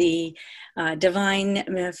conscious, the divine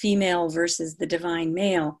female versus the divine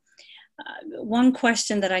male. One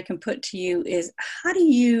question that I can put to you is, how do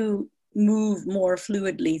you move more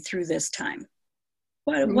fluidly through this time?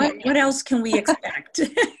 What else can we expect?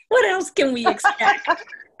 What else can we expect?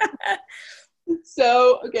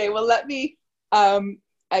 So, okay, well, let me, for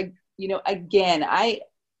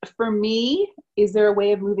me, is there a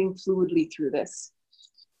way of moving fluidly through this?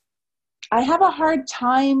 I have a hard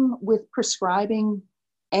time with prescribing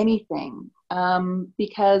anything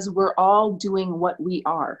because we're all doing what we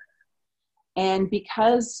are. And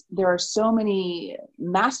because there are so many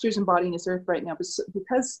masters embodying this earth right now,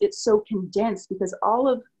 because it's so condensed, because all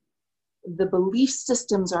of the belief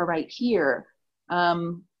systems are right here,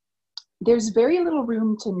 there's very little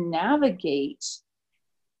room to navigate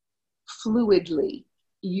fluidly.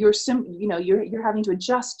 You're having to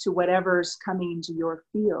adjust to whatever's coming into your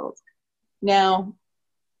field. Now,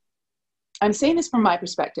 I'm saying this from my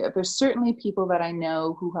perspective. There's certainly people that I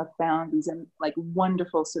know who have found these like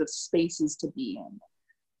wonderful sort of spaces to be in.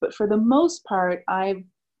 But for the most part, I've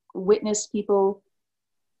witnessed people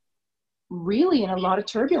really in a lot of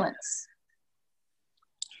turbulence.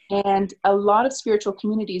 And a lot of spiritual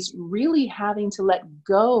communities really having to let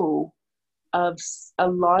go a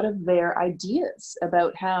lot of their ideas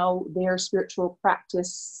about how their spiritual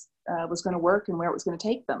practice was going to work and where it was going to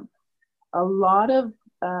take them. A lot of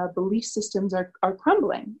belief systems are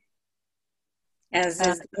crumbling. As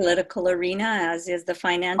is the political arena, as is the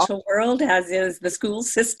financial world, as is the school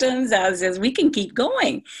systems, as is, we can keep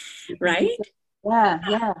going, right?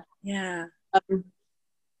 Yeah.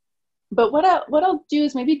 But what I'll do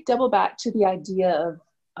is maybe double back to the idea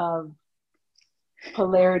of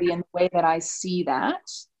polarity and the way that I see that.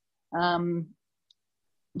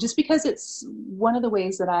 Just because it's one of the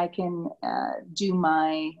ways that I can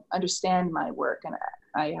understand my work, and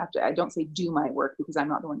I don't say do my work because I'm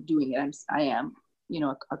not the one doing it. I am,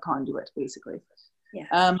 a conduit basically.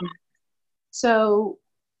 Yeah. So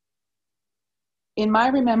in my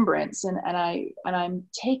remembrance, and I'm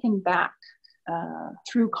taken back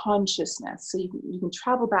through consciousness. So you can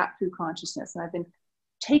travel back through consciousness, and I've been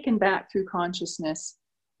taken back through consciousness,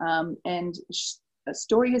 and a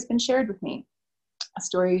story has been shared with me. A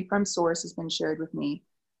story from Source has been shared with me,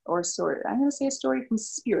 I'm going to say a story from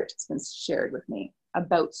Spirit has been shared with me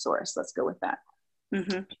about Source. Let's go with that.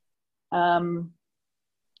 Mm-hmm.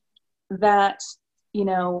 That,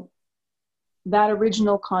 that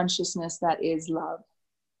original consciousness that is love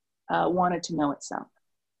wanted to know itself.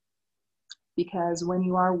 Because when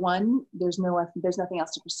you are one, there's nothing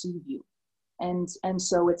else to perceive you. And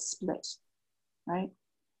so it's split, right?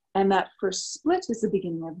 And that first split is the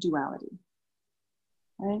beginning of duality,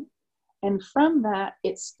 right? And from that,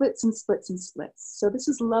 it splits and splits and splits. So this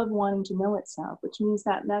is love wanting to know itself, which means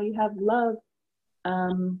that now you have love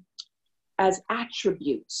as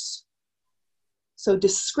attributes. So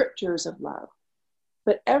descriptors of love.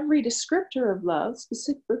 But every descriptor of love,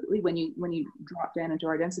 specifically when you drop down into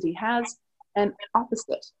our density, has an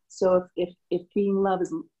opposite. So if being love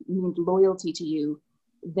means loyalty to you,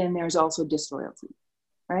 then there's also disloyalty,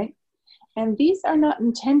 right? And these are not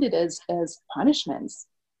intended as punishments.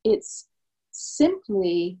 It's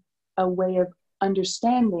simply a way of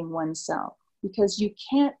understanding oneself, because you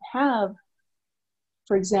can't have,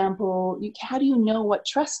 for example, how do you know what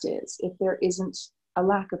trust is if there isn't a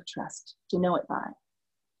lack of trust to know it by?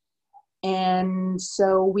 And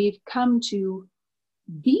so we've come to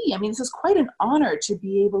this is quite an honor to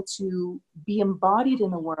be able to be embodied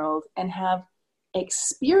in the world and have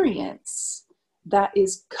experience that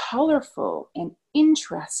is colorful and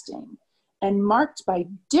interesting and marked by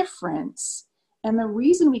difference. And the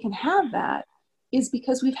reason we can have that is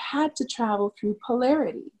because we've had to travel through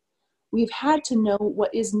polarity. We've had to know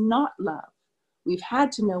what is not love. We've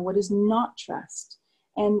had to know what is not trust.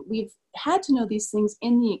 And we've had to know these things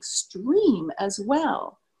in the extreme as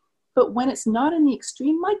well. But when it's not in the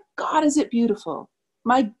extreme, my God, is it beautiful.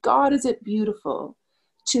 My God, is it beautiful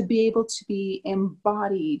to be able to be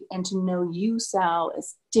embodied and to know you, Sal,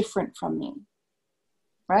 as different from me.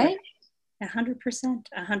 Right? 100%.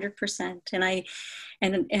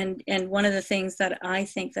 And one of the things that I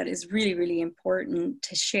think that is really, really important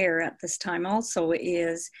to share at this time also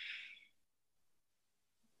is,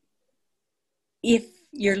 if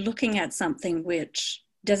you're looking at something which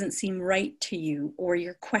doesn't seem right to you, or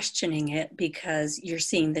you're questioning it because you're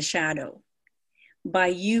seeing the shadow, by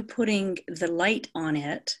you putting the light on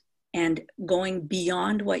it and going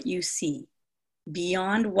beyond what you see,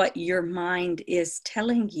 beyond what your mind is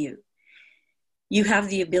telling you, you have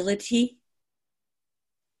the ability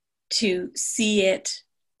to see it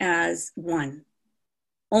as one.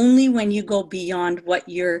 Only when you go beyond what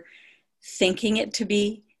you're thinking it to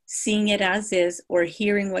be, seeing it as is, or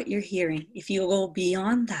hearing what you're hearing, if you go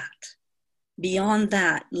beyond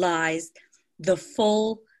that lies the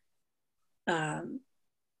full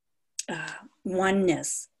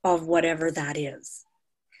oneness of whatever that is.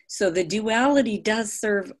 So the duality does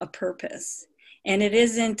serve a purpose, and it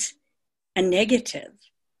isn't a negative,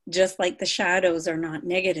 just like the shadows are not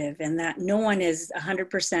negative, and that no one is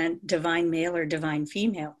 100% divine male or divine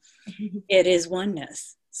female. It is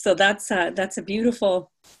oneness. So that's a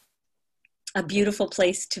beautiful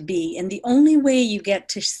place to be. And the only way you get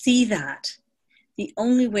to see that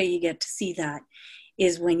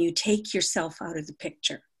is when you take yourself out of the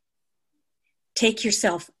picture. Take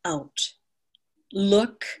yourself out.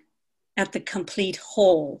 Look at the complete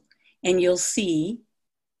whole, and you'll see,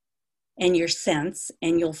 and you'll sense,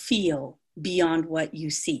 and you'll feel beyond what you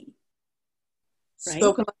see. Right?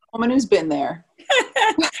 Spoken like a woman who's been there.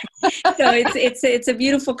 So it's a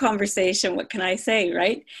beautiful conversation. What can I say,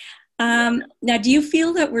 right? Now, do you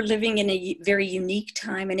feel that we're living in a very unique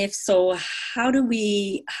time? And if so, how do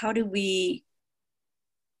we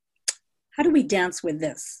dance with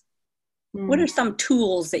this? What are some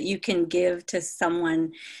tools that you can give to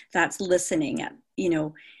someone that's listening at,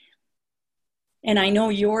 And I know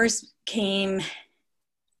yours came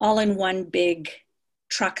all in one big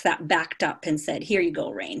truck that backed up and said, here you go,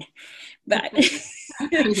 Rain. But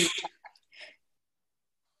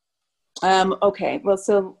okay, well,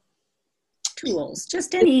 so tools,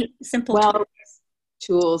 just any simple well,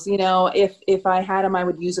 tools, you know, if I had them, I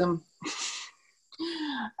would use them.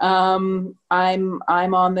 I'm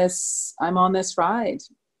on this ride,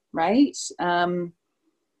 right?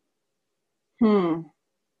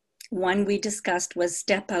 One we discussed was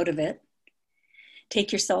step out of it,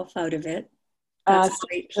 take yourself out of it. That's a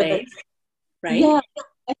great place, right? Yeah,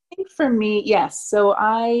 I think for me, yes. So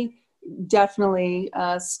I definitely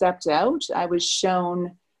stepped out. I was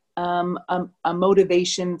shown a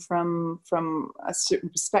motivation from a certain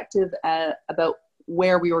perspective about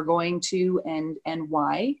where we were going to and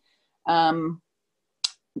why. And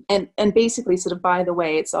basically, sort of, by the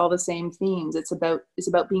way, it's all the same themes. It's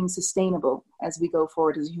about being sustainable as we go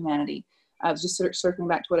forward as humanity. I was just sort of circling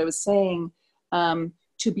back to what I was saying.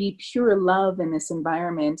 To be pure love in this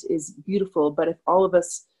environment is beautiful, but if all of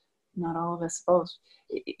us, not all of us,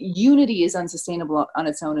 unity is unsustainable on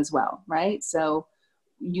its own as well, right? So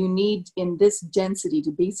you need, in this density,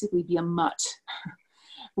 to basically be a mutt.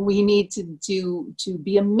 We need to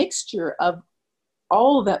be a mixture of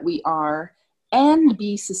all that we are, and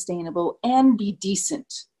be sustainable and be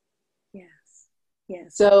decent. Yes.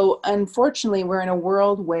 So unfortunately, we're in a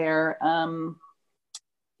world where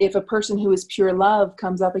if a person who is pure love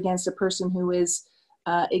comes up against a person who is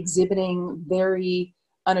exhibiting very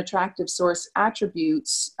unattractive source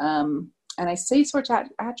attributes, and I say source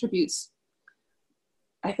attributes,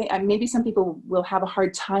 I think maybe some people will have a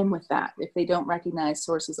hard time with that if they don't recognize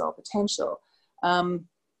source's all potential.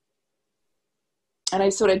 And I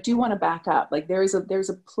sort of do want to back up. Like there's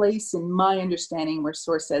a place in my understanding where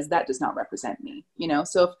source says that does not represent me, you know?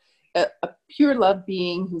 So if a pure love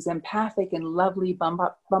being who's empathic and lovely bump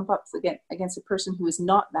ups against a person who is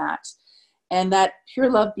not that, and that pure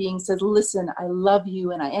love being says, listen, I love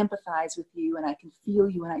you and I empathize with you and I can feel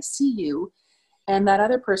you and I see you. And that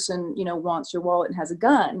other person, you know, wants your wallet and has a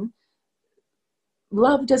gun.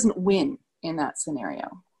 Love doesn't win in that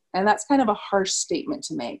scenario. And that's kind of a harsh statement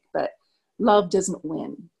to make, but love doesn't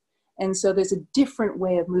win. And so there's a different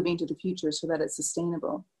way of moving to the future so that it's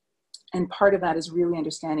sustainable. And part of that is really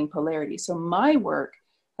understanding polarity. So my work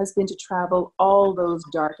has been to travel all those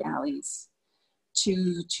dark alleys,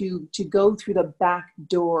 to go through the back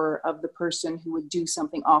door of the person who would do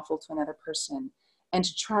something awful to another person, and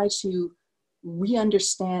to try to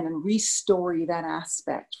re-understand and re-story that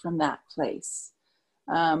aspect from that place.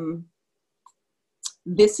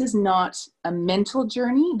 This is not a mental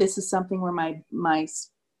journey. This is something where my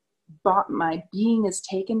being is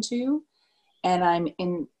taken to, and I'm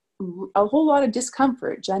in a whole lot of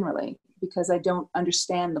discomfort generally because I don't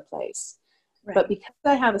understand the place. Right. But because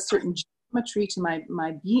I have a certain geometry to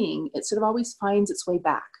my being, it sort of always finds its way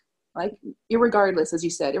back. Like, irregardless, as you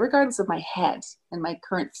said, irregardless of my head and my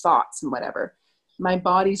current thoughts and whatever, my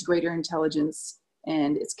body's greater intelligence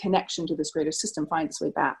and its connection to this greater system finds its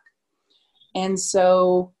way back. And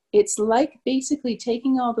so it's like basically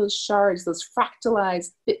taking all those shards, those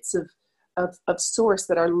fractalized bits of source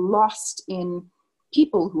that are lost in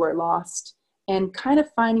people who are lost, and kind of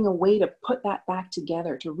finding a way to put that back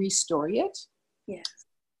together, to restory it. Yes.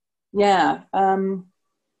 Yeah.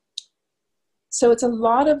 So it's a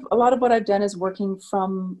lot of what I've done is working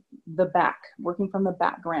from the back, working from the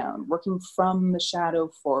background, working from the shadow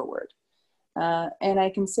forward. And I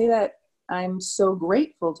can say that I'm so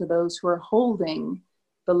grateful to those who are holding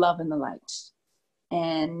the love and the light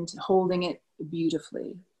and holding it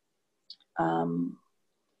beautifully.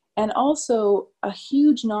 And also a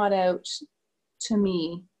huge nod out to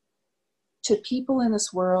me, to people in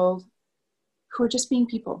this world who are just being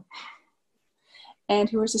people and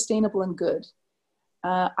who are sustainable and good.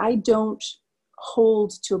 I don't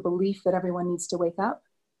hold to a belief that everyone needs to wake up.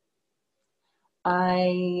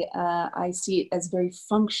 I see it as very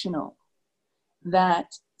functional,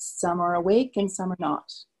 that some are awake and some are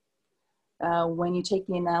not. When you take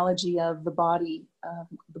the analogy of the body of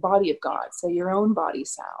God, so your own body,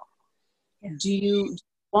 Sal, yes. Do you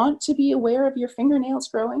want to be aware of your fingernails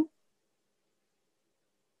growing?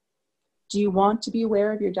 Do you want to be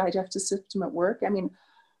aware of your digestive system at work? I mean,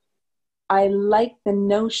 I like the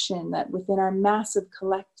notion that within our massive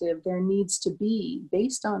collective, there needs to be,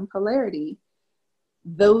 based on polarity,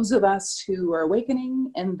 those of us who are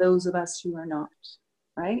awakening and those of us who are not,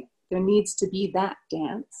 right? There needs to be that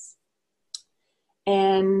dance.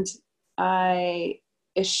 And I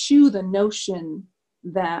eschew the notion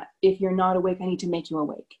that if you're not awake, I need to make you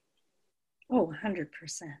awake. Oh, 100%.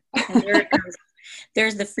 And there it comes.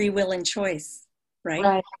 There's the free will and choice right?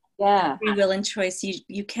 Right. Yeah. Free will and choice.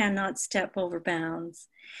 You cannot step over bounds.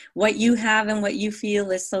 What you have and what you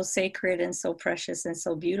feel is so sacred and so precious and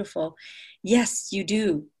so beautiful. Yes, you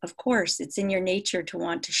do. Of course, it's in your nature to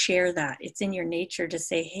want to share that. It's in your nature to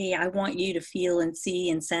say, hey, I want you to feel and see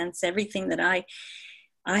and sense everything that I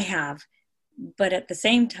have. But at the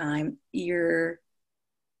same time, you're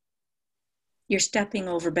stepping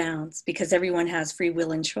over bounds because everyone has free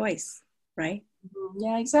will and choice, right?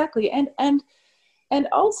 Yeah, exactly. And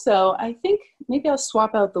also, I think maybe I'll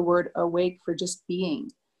swap out the word awake for just being.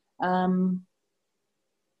 Um,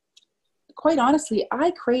 quite honestly,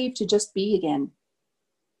 I crave to just be again.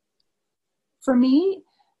 For me,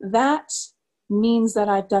 that means that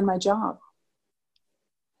I've done my job.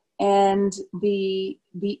 And the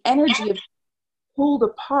energy of pulled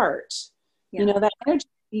apart, Yeah. that energy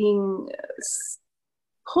being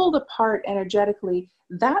pulled apart energetically,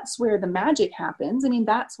 that's where the magic happens. I mean,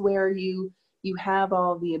 that's where you have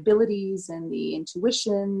all the abilities and the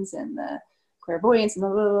intuitions and the clairvoyance and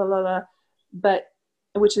blah, blah, blah, blah, blah, but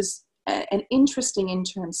which is an interesting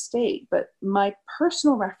interim state. But my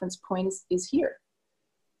personal reference point is here.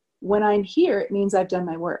 When I'm here, it means I've done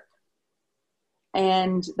my work.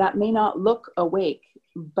 And that may not look awake,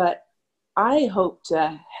 but I hope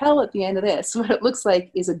to hell at the end of this, what it looks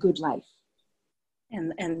like is a good life.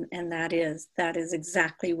 And that is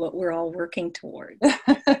exactly what we're all working towards.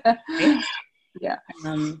 Right? Yeah.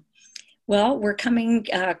 Well, we're coming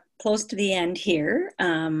close to the end here.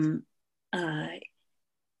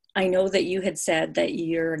 I know that you had said that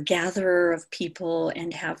you're a gatherer of people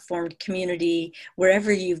and have formed community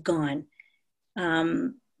wherever you've gone.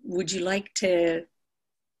 Would you like to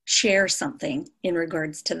share something in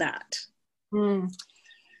regards to that?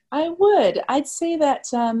 I would. I'd say that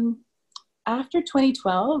after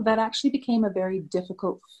 2012, that actually became a very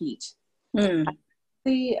difficult feat. I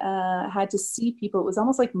had to see people. It was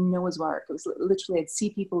almost like Noah's Ark. It was literally, I'd see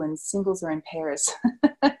people in singles or in pairs.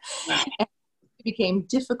 Wow. It became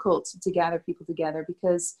difficult to gather people together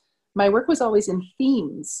because my work was always in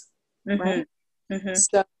themes, right? Mm-hmm.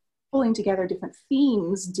 So pulling together different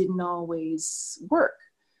themes didn't always work.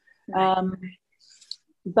 Right.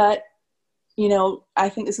 But, I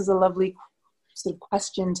think this is a lovely sort of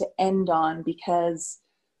question to end on, because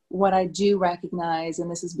what I do recognize, and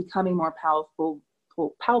this is becoming more palpable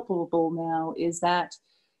now, is that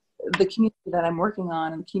the community that I'm working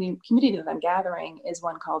on and the community that I'm gathering is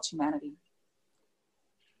one called humanity.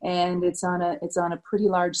 And it's on a pretty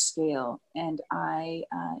large scale. And I,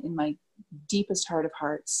 in my deepest heart of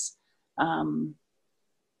hearts,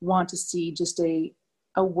 want to see just a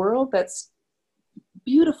world that's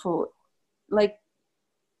beautiful. Like,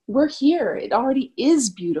 we're here. It already is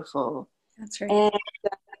beautiful. That's right. And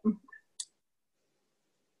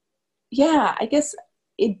yeah, I guess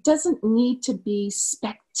it doesn't need to be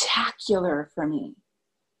spectacular for me.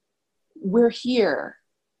 We're here.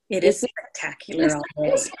 It is spectacular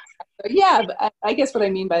already. Yeah, but I guess what I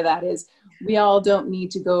mean by that is we all don't need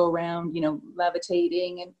to go around,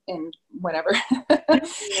 levitating and whatever.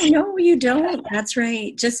 No, you don't. That's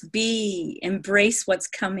right. Just embrace what's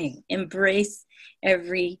coming. Embrace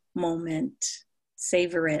every moment.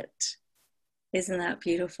 Savor it. Isn't that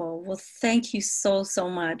beautiful? Well, thank you so, so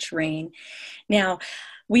much, Rain. Now,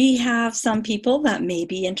 we have some people that may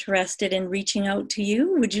be interested in reaching out to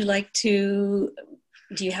you.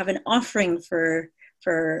 Do you have an offering for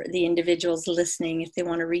the individuals listening? If they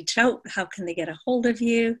want to reach out, how can they get a hold of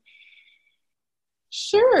you?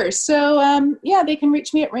 Sure. So, they can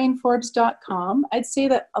reach me at rainforbes.com. I'd say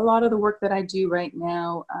that a lot of the work that I do right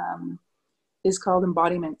now is called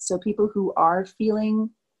embodiment. So people who are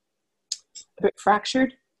feeling a bit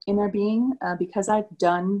fractured in their being, because I've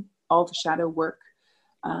done all the shadow work,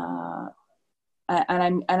 and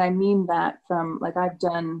I mean that from, like, I've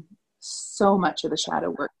done so much of the shadow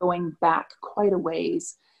work going back quite a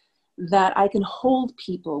ways, that I can hold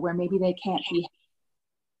people where maybe they can't be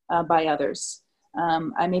by others.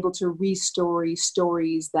 I'm able to re-story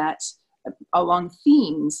stories that along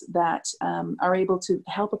themes that are able to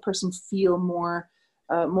help a person feel more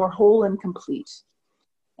whole and complete.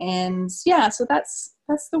 And yeah, so that's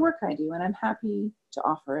the work I do, and I'm happy to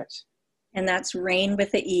offer it. And that's Rain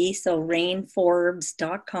with an E, so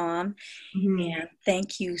rainforbes.com. Mm-hmm. And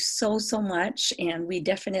thank you so, so much. And we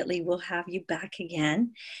definitely will have you back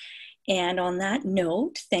again. And on that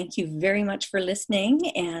note, thank you very much for listening.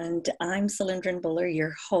 And I'm Cylindrin Buller,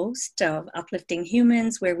 your host of Uplifting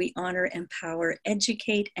Humans, where we honor, empower,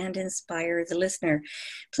 educate, and inspire the listener.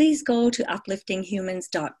 Please go to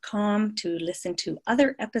upliftinghumans.com to listen to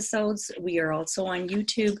other episodes. We are also on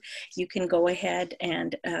YouTube. You can go ahead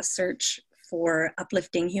and search for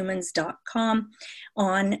upliftinghumans.com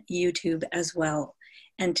on YouTube as well.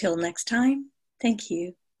 Until next time, thank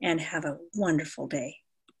you and have a wonderful day.